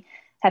to be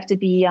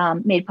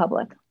made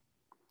public.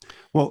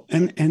 Well,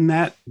 and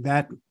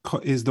that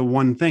is the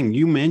one thing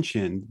you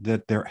mentioned,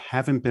 that there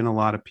haven't been a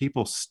lot of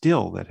people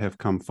still that have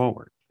come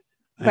forward.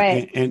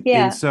 Right.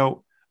 And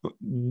so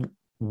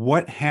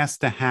what has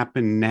to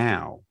happen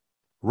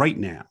right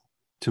now,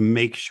 to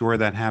make sure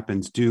that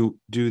happens? Do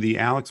the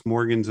Alex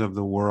Morgans of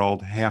the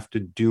world have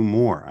to do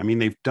more? I mean,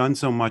 they've done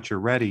so much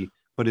already,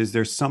 but is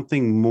there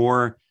something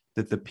more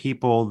that the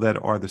people that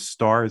are the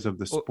stars of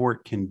the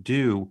sport can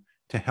do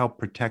to help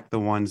protect the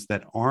ones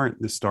that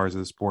aren't the stars of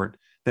the sport,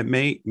 that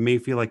may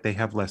feel like they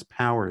have less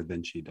power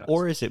than she does?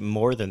 Or is it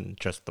more than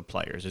just the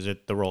players? Is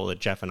it the role that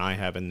Jeff and I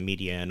have in the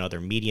media and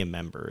other media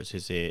members?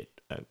 Is it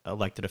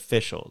elected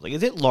officials? Like,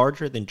 is it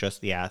larger than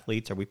just the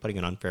athletes? Are we putting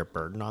an unfair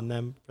burden on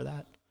them for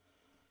that?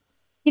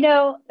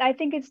 I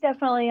think it's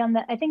definitely on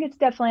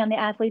the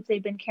athletes.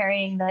 They've been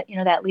carrying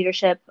that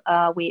leadership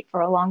weight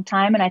for a long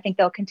time, and I think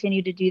they'll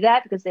continue to do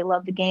that because they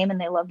love the game and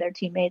they love their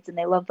teammates and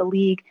they love the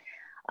league.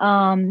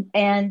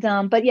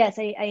 But yes,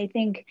 I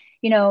think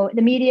the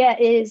media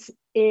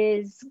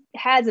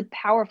has a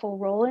powerful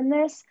role in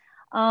this.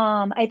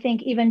 I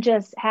think even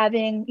just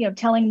having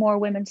telling more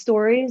women's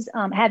stories,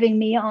 having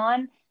me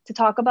on to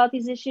talk about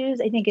these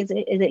issues, I think is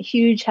a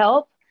huge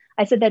help.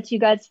 I said that to you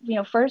guys,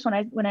 first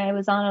when I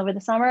was on over the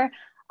summer.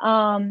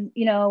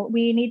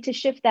 We need to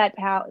shift that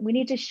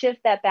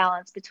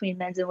balance between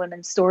men's and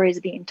women's stories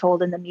being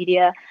told in the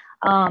media,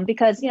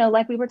 because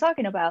like we were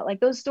talking about,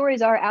 like, those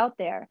stories are out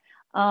there.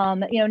 Now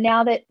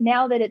that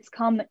it's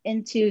come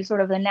into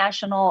sort of the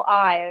national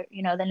eye,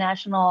 the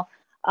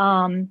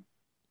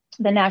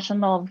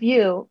national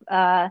view,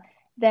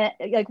 that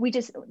like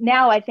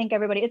now I think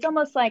everybody, it's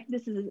almost like,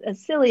 this is a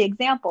silly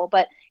example,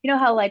 but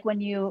how like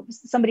when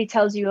somebody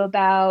tells you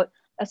about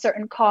a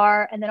certain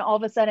car and then all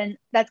of a sudden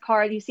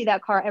you see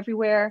that car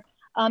everywhere.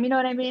 You know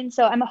what I mean?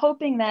 So I'm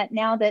hoping that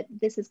now that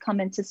this has come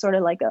into sort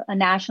of like a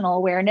national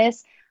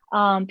awareness,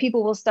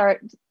 people will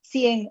start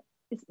seeing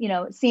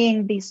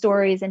these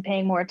stories and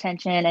paying more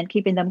attention and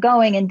keeping them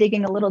going and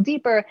digging a little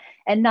deeper,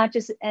 and not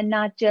just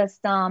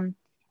and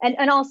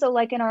also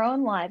like in our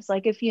own lives,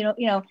 like I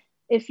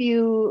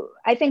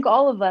think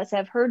all of us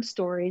have heard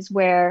stories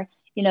where,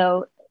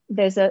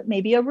 there's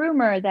maybe a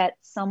rumor that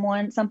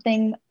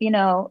something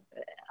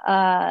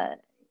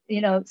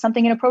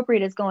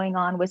inappropriate is going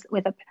on with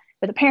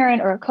a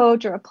parent or a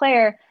coach or a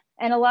player.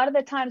 And a lot of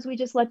the times we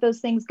just let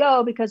those things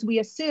go because we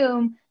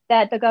assume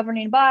that the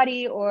governing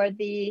body or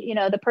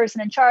the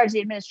person in charge, the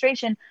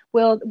administration,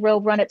 will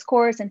run its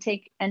course and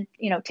take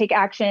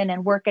action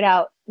and work it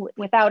out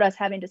without us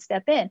having to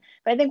step in.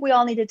 But I think we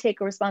all need to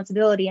take a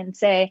responsibility and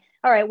say,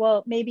 all right,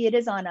 well, maybe it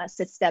is on us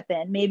to step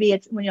in. Maybe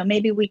it's,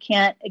 maybe we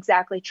can't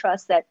exactly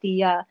trust that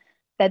the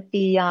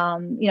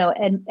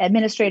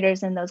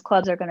administrators in those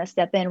clubs are going to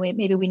step in.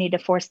 Maybe we need to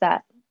force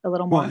that a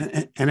little more. Well,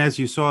 and as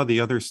you saw, the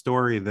other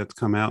story that's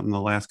come out in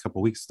the last couple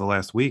of weeks, the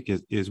last week,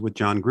 is with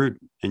John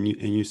Gruden, and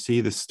you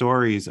see the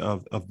stories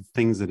of the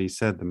things that he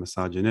said, the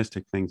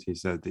misogynistic things he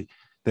said.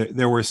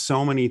 There were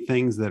so many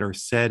things that are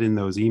said in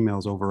those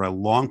emails over a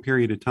long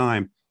period of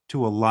time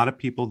to a lot of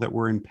people that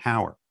were in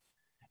power.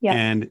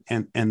 Yeah.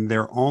 And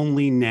they're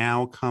only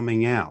now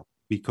coming out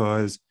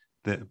because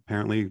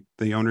apparently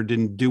the owner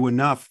didn't do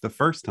enough the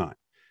first time.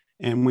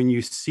 And when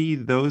you see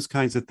those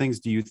kinds of things,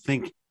 do you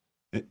think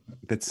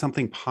that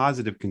something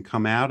positive can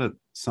come out of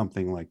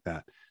something like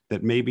that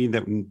that maybe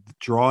that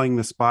drawing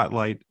the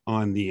spotlight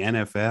on the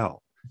NFL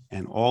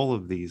and all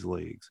of these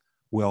leagues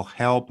will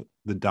help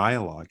the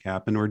dialogue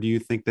happen? Or do you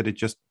think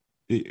that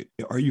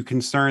are you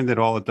concerned that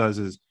all it does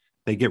is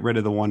they get rid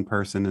of the one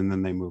person and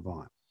then they move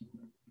on?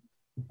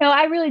 No,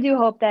 I really do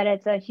hope that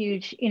it's a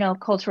huge,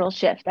 cultural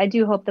shift. I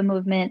do hope the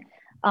movement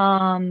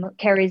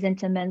carries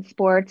into men's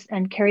sports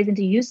and carries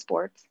into youth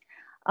sports.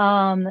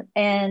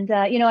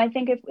 I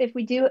think if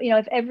we do,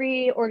 if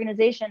every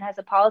organization has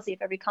a policy,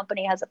 if every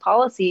company has a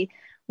policy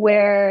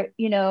where,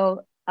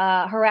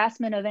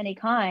 harassment of any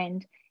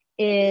kind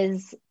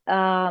is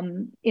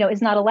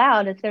not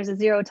allowed, if there's a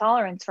zero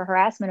tolerance for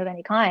harassment of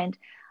any kind,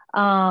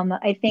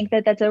 I think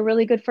that that's a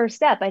really good first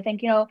step. I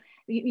think,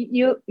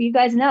 you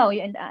guys know,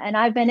 and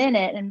I've been in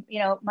it, and,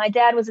 my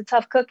dad was a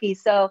tough cookie.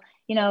 So,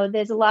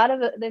 there's a lot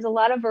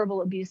of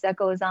verbal abuse that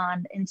goes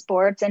on in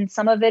sports, and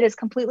some of it is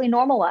completely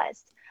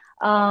normalized.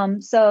 I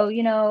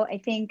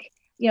think,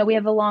 we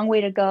have a long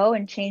way to go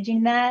in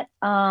changing that.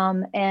 I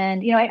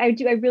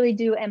really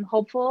do am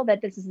hopeful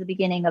that this is the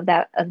beginning of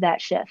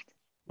that shift.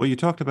 Well, you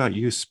talked about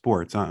youth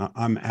sports.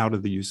 I'm out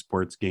of the youth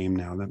sports game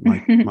now that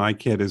my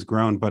kid has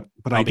grown, but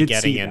I'll I be did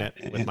getting see in that.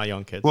 it with my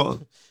young kids.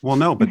 Well,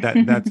 no, but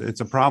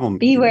it's a problem.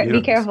 Be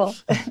careful.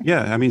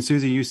 Yeah, I mean,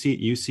 Susie, you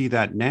see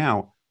that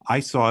now. I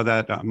saw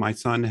that my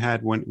son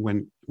had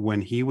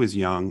when he was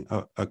young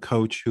a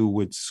coach who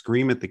would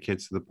scream at the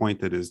kids to the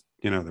point that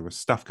there was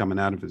stuff coming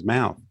out of his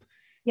mouth.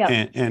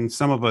 Yeah, and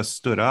some of us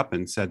stood up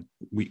and said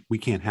we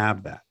can't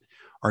have that.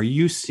 Are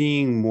you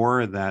seeing more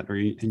of that? Are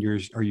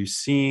you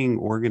seeing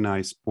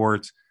organized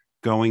sports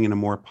going in a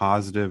more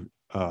positive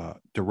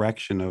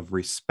direction of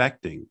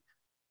respecting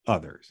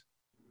others?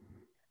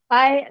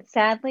 I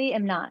sadly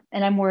am not,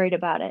 and I'm worried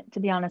about it, to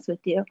be honest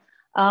with you.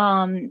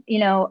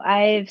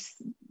 I've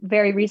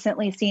very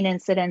recently seen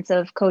incidents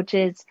of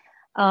coaches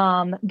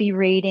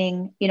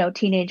berating,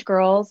 teenage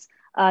girls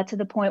to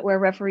the point where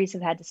referees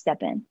have had to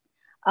step in.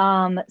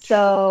 The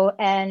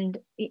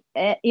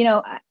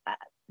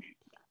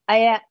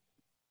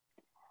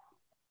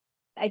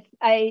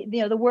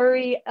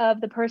worry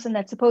of the person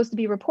that's supposed to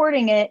be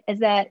reporting it is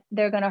that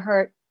they're going to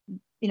hurt,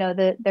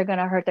 they're going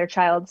to hurt their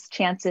child's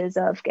chances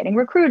of getting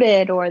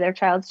recruited, or their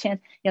child's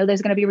chance,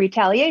 there's going to be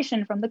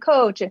retaliation from the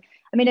coach. I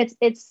mean,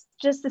 it's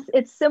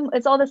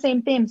all the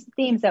same themes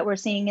that we're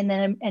seeing in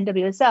the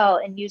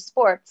NWSL and youth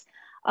sports.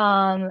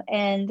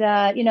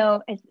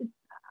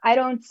 I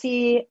don't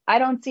see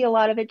a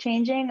lot of it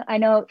changing. I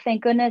know,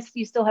 thank goodness,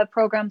 you still have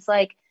programs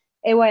like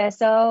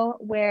AYSO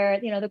where,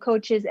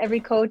 every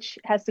coach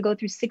has to go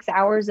through 6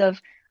 hours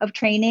of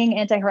training,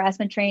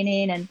 anti-harassment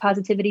training and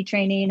positivity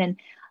training. And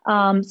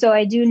so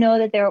I do know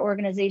that there are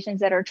organizations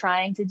that are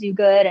trying to do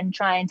good and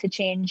trying to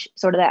change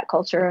sort of that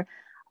culture.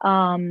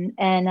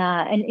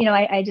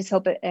 I just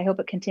hope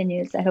it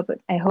continues. I hope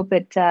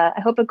it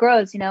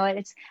grows.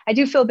 I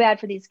do feel bad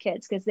for these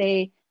kids because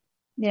they,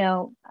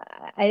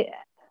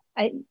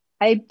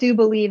 I do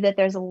believe that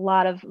there's a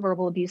lot of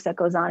verbal abuse that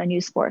goes on in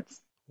youth sports.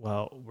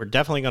 Well, we're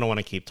definitely going to want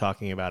to keep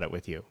talking about it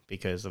with you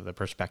because of the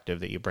perspective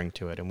that you bring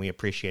to it, and we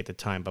appreciate the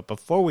time. But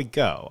before we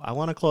go, I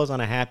want to close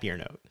on a happier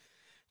note.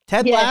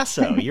 Ted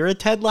Lasso. You're a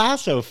Ted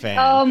Lasso fan.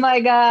 Oh my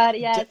God.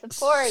 Yes, of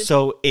course.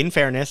 So in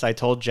fairness, I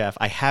told Jeff,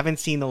 I haven't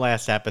seen the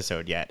last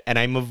episode yet, and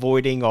I'm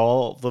avoiding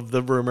all of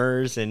the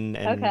rumors and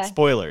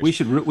spoilers. We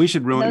should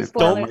ruin it.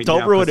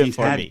 Don't ruin it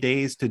for me. He's had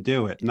days to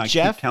do it. And I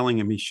Jeff, keep telling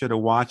him he should have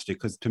watched it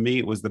because to me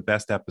it was the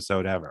best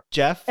episode ever.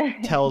 Jeff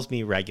tells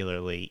me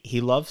regularly he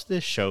loves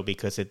this show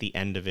because at the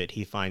end of it,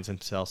 he finds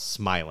himself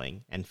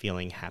smiling and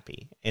feeling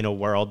happy in a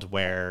world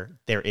where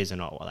there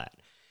isn't all of that.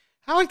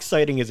 How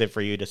exciting is it for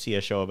you to see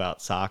a show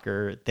about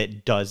soccer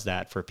that does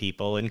that for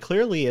people? And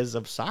clearly, as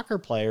a soccer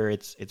player,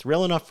 it's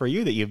real enough for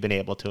you that you've been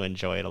able to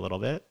enjoy it a little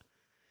bit.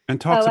 And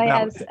talks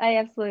about I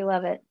absolutely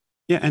love it.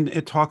 Yeah, and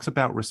it talks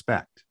about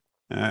respect.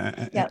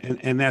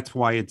 And that's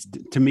why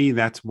to me,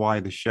 that's why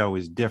the show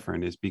is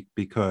different, is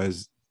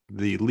because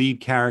the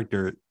lead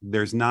character,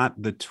 there's not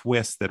the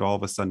twist that all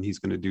of a sudden he's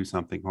going to do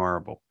something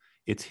horrible.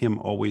 It's him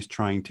always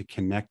trying to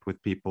connect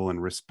with people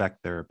and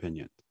respect their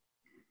opinion.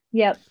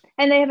 Yep.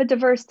 And they have a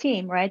diverse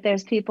team, right?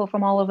 There's people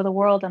from all over the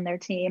world on their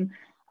team.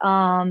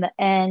 I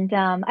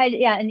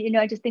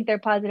just think their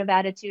positive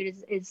attitude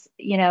is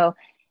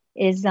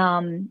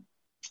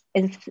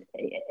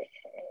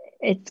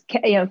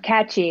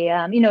catchy.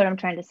 You know what I'm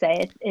trying to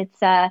say?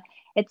 It's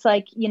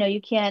like,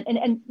 you can't,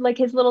 and like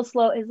his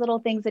little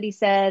things that he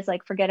says,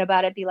 like, forget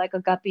about it, be like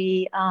a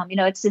guppy.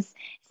 It's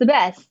the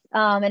best.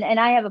 And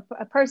I have a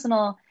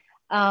personal,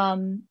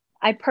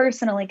 I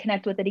personally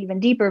connect with it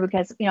even deeper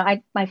because,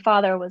 my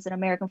father was an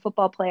American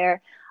football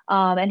player,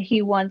 and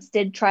he once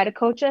did try to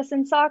coach us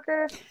in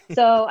soccer.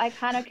 So I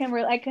kind of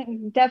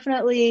can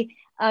definitely,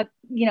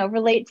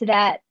 relate to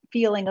that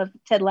feeling of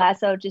Ted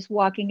Lasso, just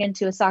walking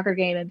into a soccer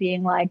game and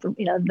being like,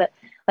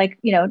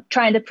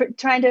 trying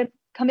to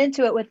come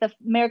into it with the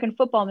American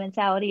football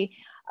mentality.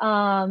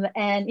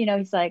 And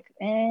he's like,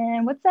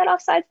 and what's that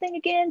offside thing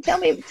again? Tell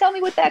me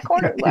what that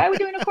corner, why are we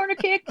doing a corner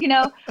kick?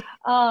 So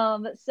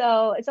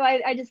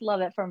I just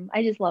love it from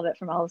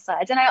all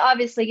sides. And I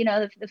obviously,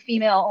 the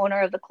female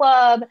owner of the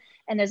club,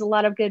 and there's a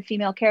lot of good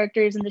female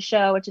characters in the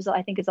show, which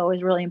I think is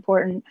always really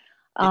important.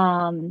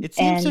 It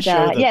seems to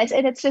show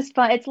it's just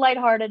fun. It's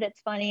lighthearted, it's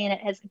funny, and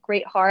it has a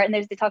great heart. And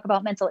they talk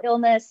about mental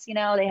illness.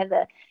 They have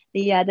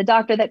the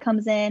doctor that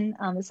comes in,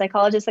 the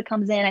psychologist that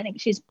comes in. I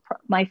think she's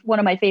one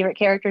of my favorite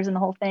characters in the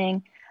whole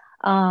thing.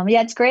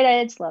 It's great.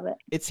 I just love it.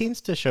 It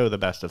seems to show the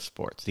best of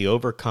sports, the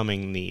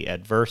overcoming the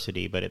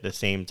adversity, but at the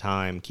same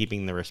time,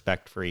 keeping the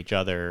respect for each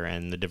other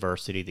and the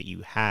diversity that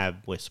you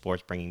have with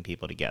sports bringing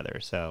people together.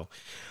 So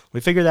we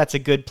figure that's a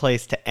good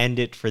place to end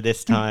it for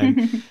this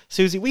time.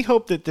 Susie, we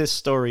hope that this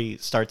story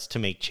starts to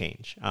make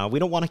change. We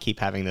don't want to keep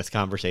having this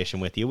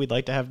conversation with you. We'd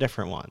like to have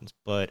different ones.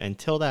 But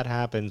until that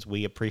happens,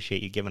 we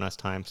appreciate you giving us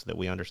time so that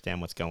we understand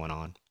what's going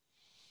on.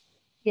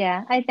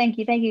 Yeah, I thank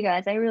you. Thank you,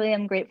 guys. I really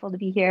am grateful to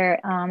be here.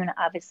 And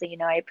obviously,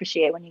 I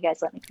appreciate when you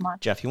guys let me come on.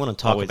 Jeff, you want to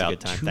talk about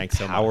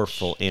two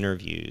powerful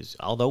interviews.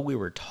 Although we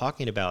were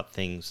talking about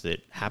things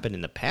that happened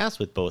in the past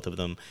with both of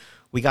them,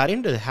 we got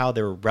into how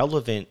they're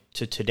relevant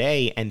to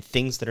today and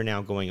things that are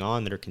now going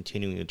on that are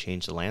continuing to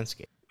change the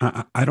landscape.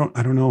 I don't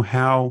know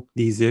how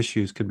these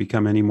issues could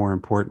become any more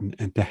important.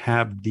 And to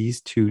have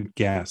these two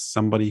guests,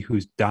 somebody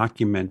who's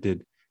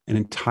documented an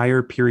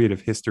entire period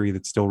of history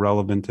that's still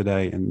relevant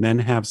today, and then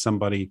have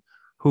somebody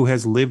who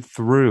has lived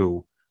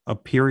through a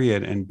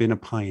period and been a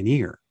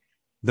pioneer.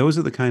 Those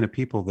are the kind of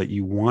people that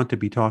you want to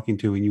be talking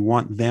to, and you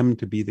want them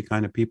to be the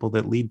kind of people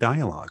that lead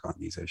dialogue on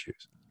these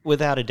issues.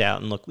 Without a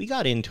doubt. And look, we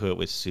got into it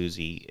with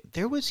Susie.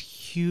 There was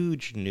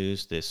huge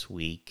news this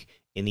week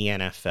in the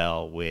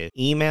NFL with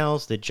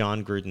emails that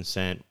John Gruden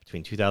sent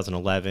between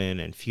 2011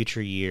 and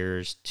future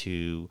years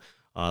to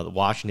the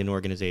Washington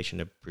organization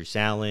of Bruce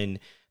Allen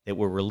that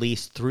were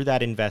released through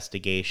that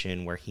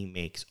investigation, where he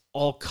makes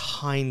all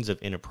kinds of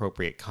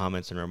inappropriate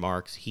comments and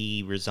remarks.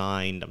 He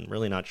resigned. I'm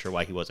really not sure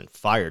why he wasn't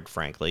fired,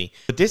 frankly.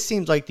 But this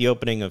seems like the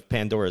opening of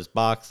Pandora's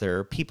box. There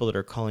are people that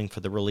are calling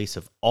for the release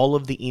of all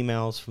of the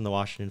emails from the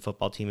Washington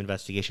football team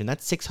investigation.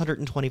 That's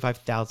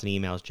 625,000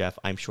 emails, Jeff.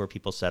 I'm sure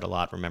people said a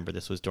lot. Remember,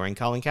 this was during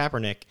Colin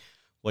Kaepernick.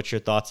 What's your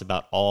thoughts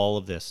about all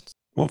of this?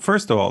 Well,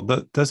 first of all,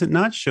 does it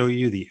not show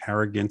you the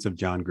arrogance of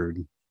John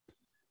Gruden?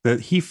 That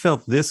he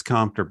felt this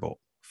comfortable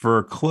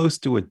for close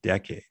to a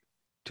decade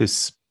to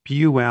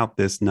spew out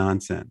this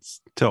nonsense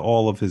to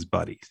all of his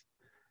buddies.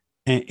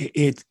 And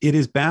it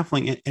is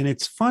baffling. And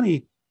it's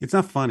funny. It's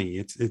not funny.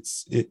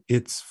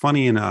 It's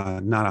funny in a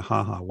not a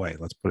ha-ha way.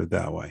 Let's put it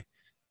that way.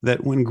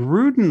 That when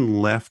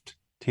Gruden left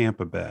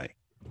Tampa Bay,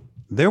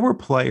 there were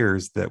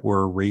players that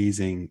were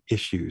raising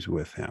issues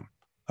with him,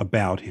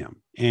 about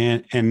him.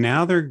 And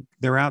now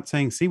they're out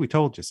saying, see, we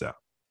told you so.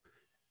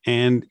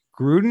 And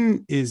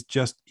Gruden is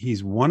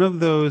he's one of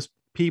those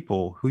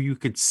people who you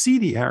could see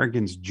the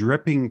arrogance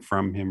dripping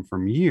from him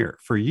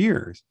for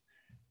years.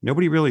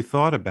 Nobody really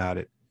thought about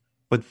it.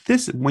 But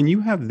when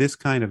you have this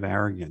kind of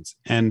arrogance,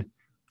 and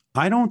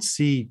I don't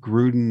see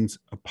Gruden's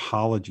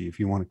apology, if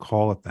you want to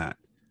call it that,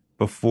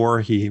 before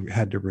he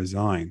had to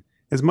resign,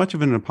 as much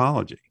of an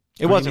apology.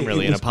 It wasn't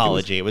really an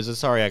apology. It was a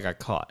sorry I got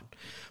caught.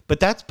 But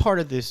that's part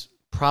of this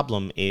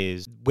problem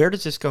is, where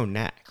does this go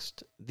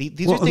next?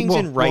 These are things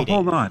in writing.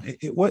 Hold on.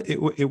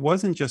 It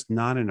wasn't just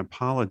not an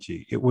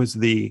apology. It was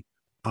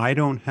I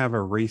don't have a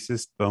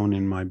racist bone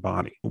in my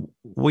body.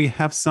 We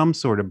have some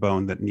sort of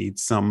bone that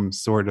needs some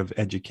sort of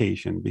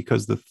education,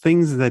 because the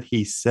things that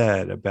he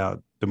said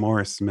about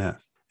DeMaurice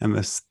Smith and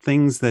the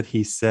things that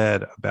he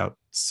said about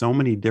so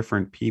many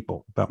different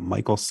people, about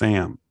Michael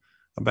Sam,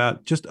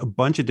 about just a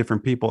bunch of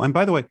different people. And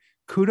by the way,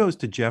 kudos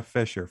to Jeff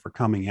Fisher for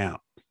coming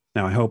out.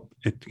 Now, I hope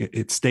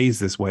it stays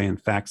this way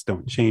and facts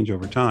don't change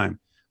over time.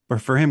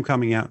 But for him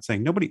coming out and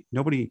saying,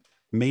 nobody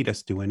made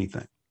us do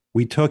anything.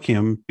 We took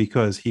him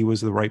because he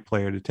was the right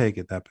player to take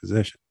at that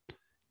position.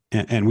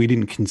 And we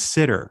didn't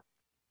consider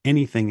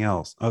anything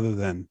else other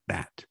than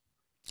that.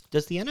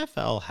 Does the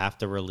NFL have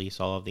to release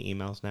all of the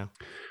emails now?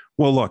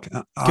 Well, look,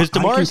 because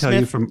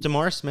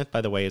DeMaurice Smith, by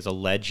the way, is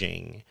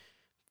alleging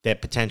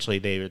that potentially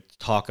they would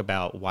talk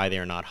about why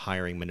they're not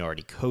hiring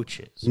minority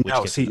coaches.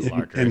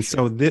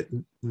 So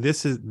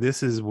this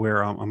is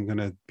where I'm going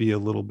to be a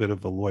little bit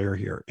of a lawyer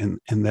here, and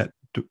that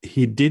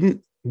he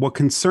didn't. What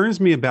concerns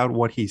me about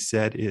what he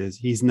said is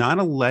he's not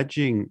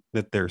alleging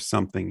that there's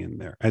something in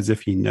there as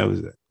if he knows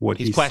it. What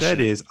he said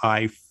is,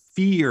 I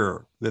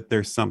fear that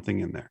there's something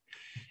in there.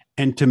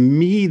 And to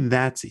me,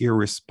 that's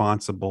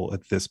irresponsible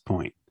at this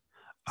point.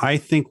 I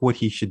think what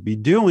he should be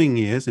doing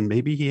is, and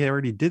maybe he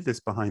already did this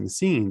behind the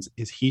scenes,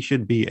 is he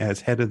should be, as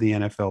head of the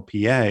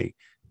NFLPA,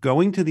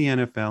 going to the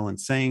NFL and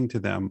saying to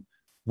them,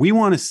 we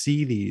want to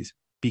see these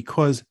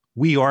because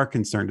we are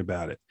concerned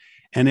about it.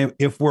 And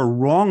if we're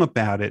wrong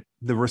about it,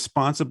 the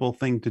responsible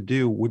thing to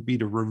do would be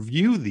to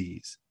review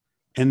these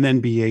and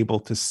then be able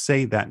to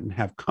say that and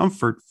have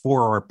comfort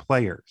for our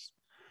players.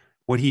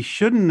 What he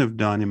shouldn't have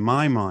done, in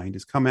my mind,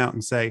 is come out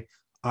and say,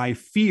 I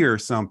fear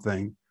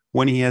something,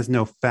 when he has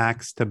no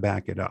facts to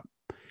back it up.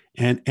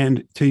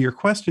 And to your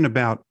question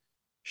about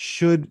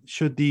should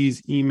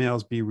these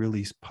emails be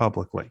released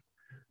publicly,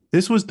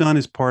 this was done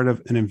as part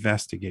of an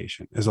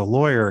investigation. As a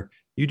lawyer,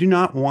 you do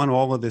not want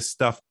all of this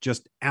stuff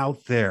just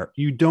out there.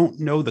 You don't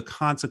know the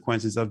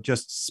consequences of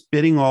just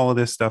spitting all of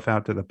this stuff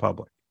out to the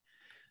public.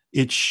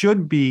 It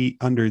should be,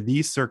 under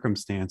these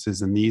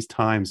circumstances and these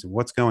times and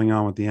what's going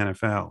on with the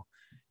NFL,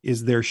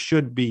 is there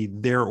should be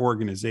their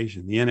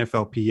organization, the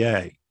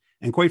NFLPA.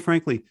 And quite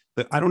frankly,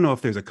 I don't know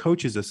if there's a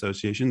coaches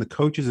association. The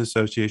coaches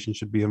association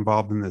should be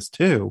involved in this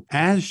too,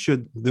 as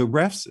should the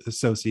refs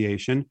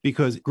association,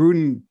 because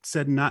Gruden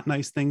said not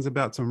nice things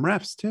about some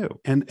refs too.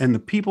 And the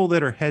people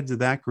that are heads of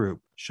that group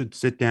should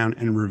sit down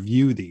and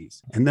review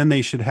these. And then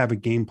they should have a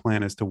game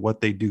plan as to what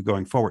they do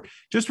going forward.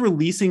 Just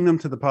releasing them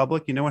to the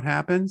public, you know what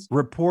happens?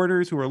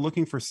 Reporters who are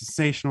looking for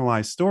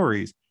sensationalized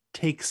stories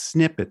take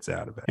snippets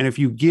out of it. And if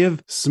you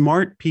give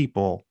smart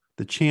people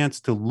the chance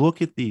to look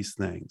at these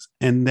things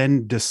and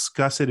then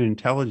discuss it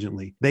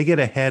intelligently, they get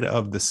ahead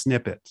of the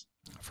snippets.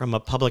 From a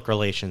public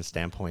relations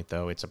standpoint,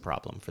 though, it's a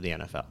problem for the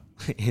NFL.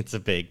 It's a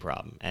big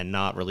problem. And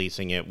not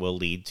releasing it will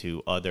lead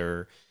to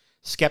other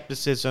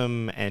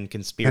skepticism and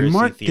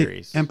conspiracy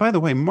theories. And by the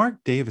way,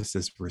 Mark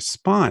Davis's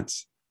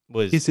response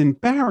is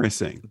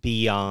embarrassing.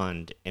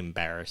 Beyond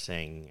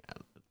embarrassing.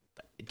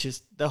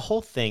 Just the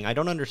whole thing, I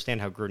don't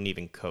understand how Gruden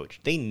even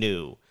coached. They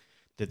knew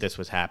that this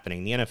was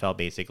happening. The NFL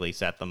basically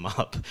set them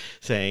up,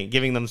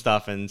 giving them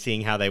stuff and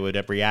seeing how they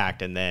would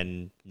react. And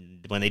then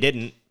when they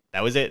didn't,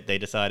 that was it. They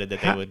decided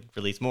that they would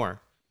release more.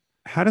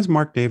 How does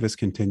Mark Davis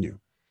continue?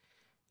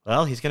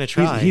 Well, he's going to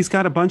try. He's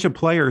got a bunch of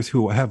players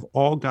who have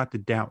all got to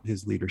doubt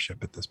his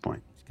leadership at this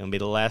point. It's going to be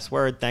the last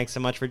word. Thanks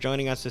so much for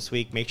joining us this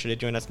week. Make sure to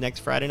join us next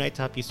Friday night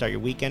to help you start your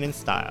weekend in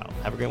style.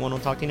 Have a great one.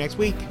 We'll talk to you next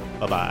week.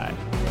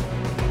 Bye-bye.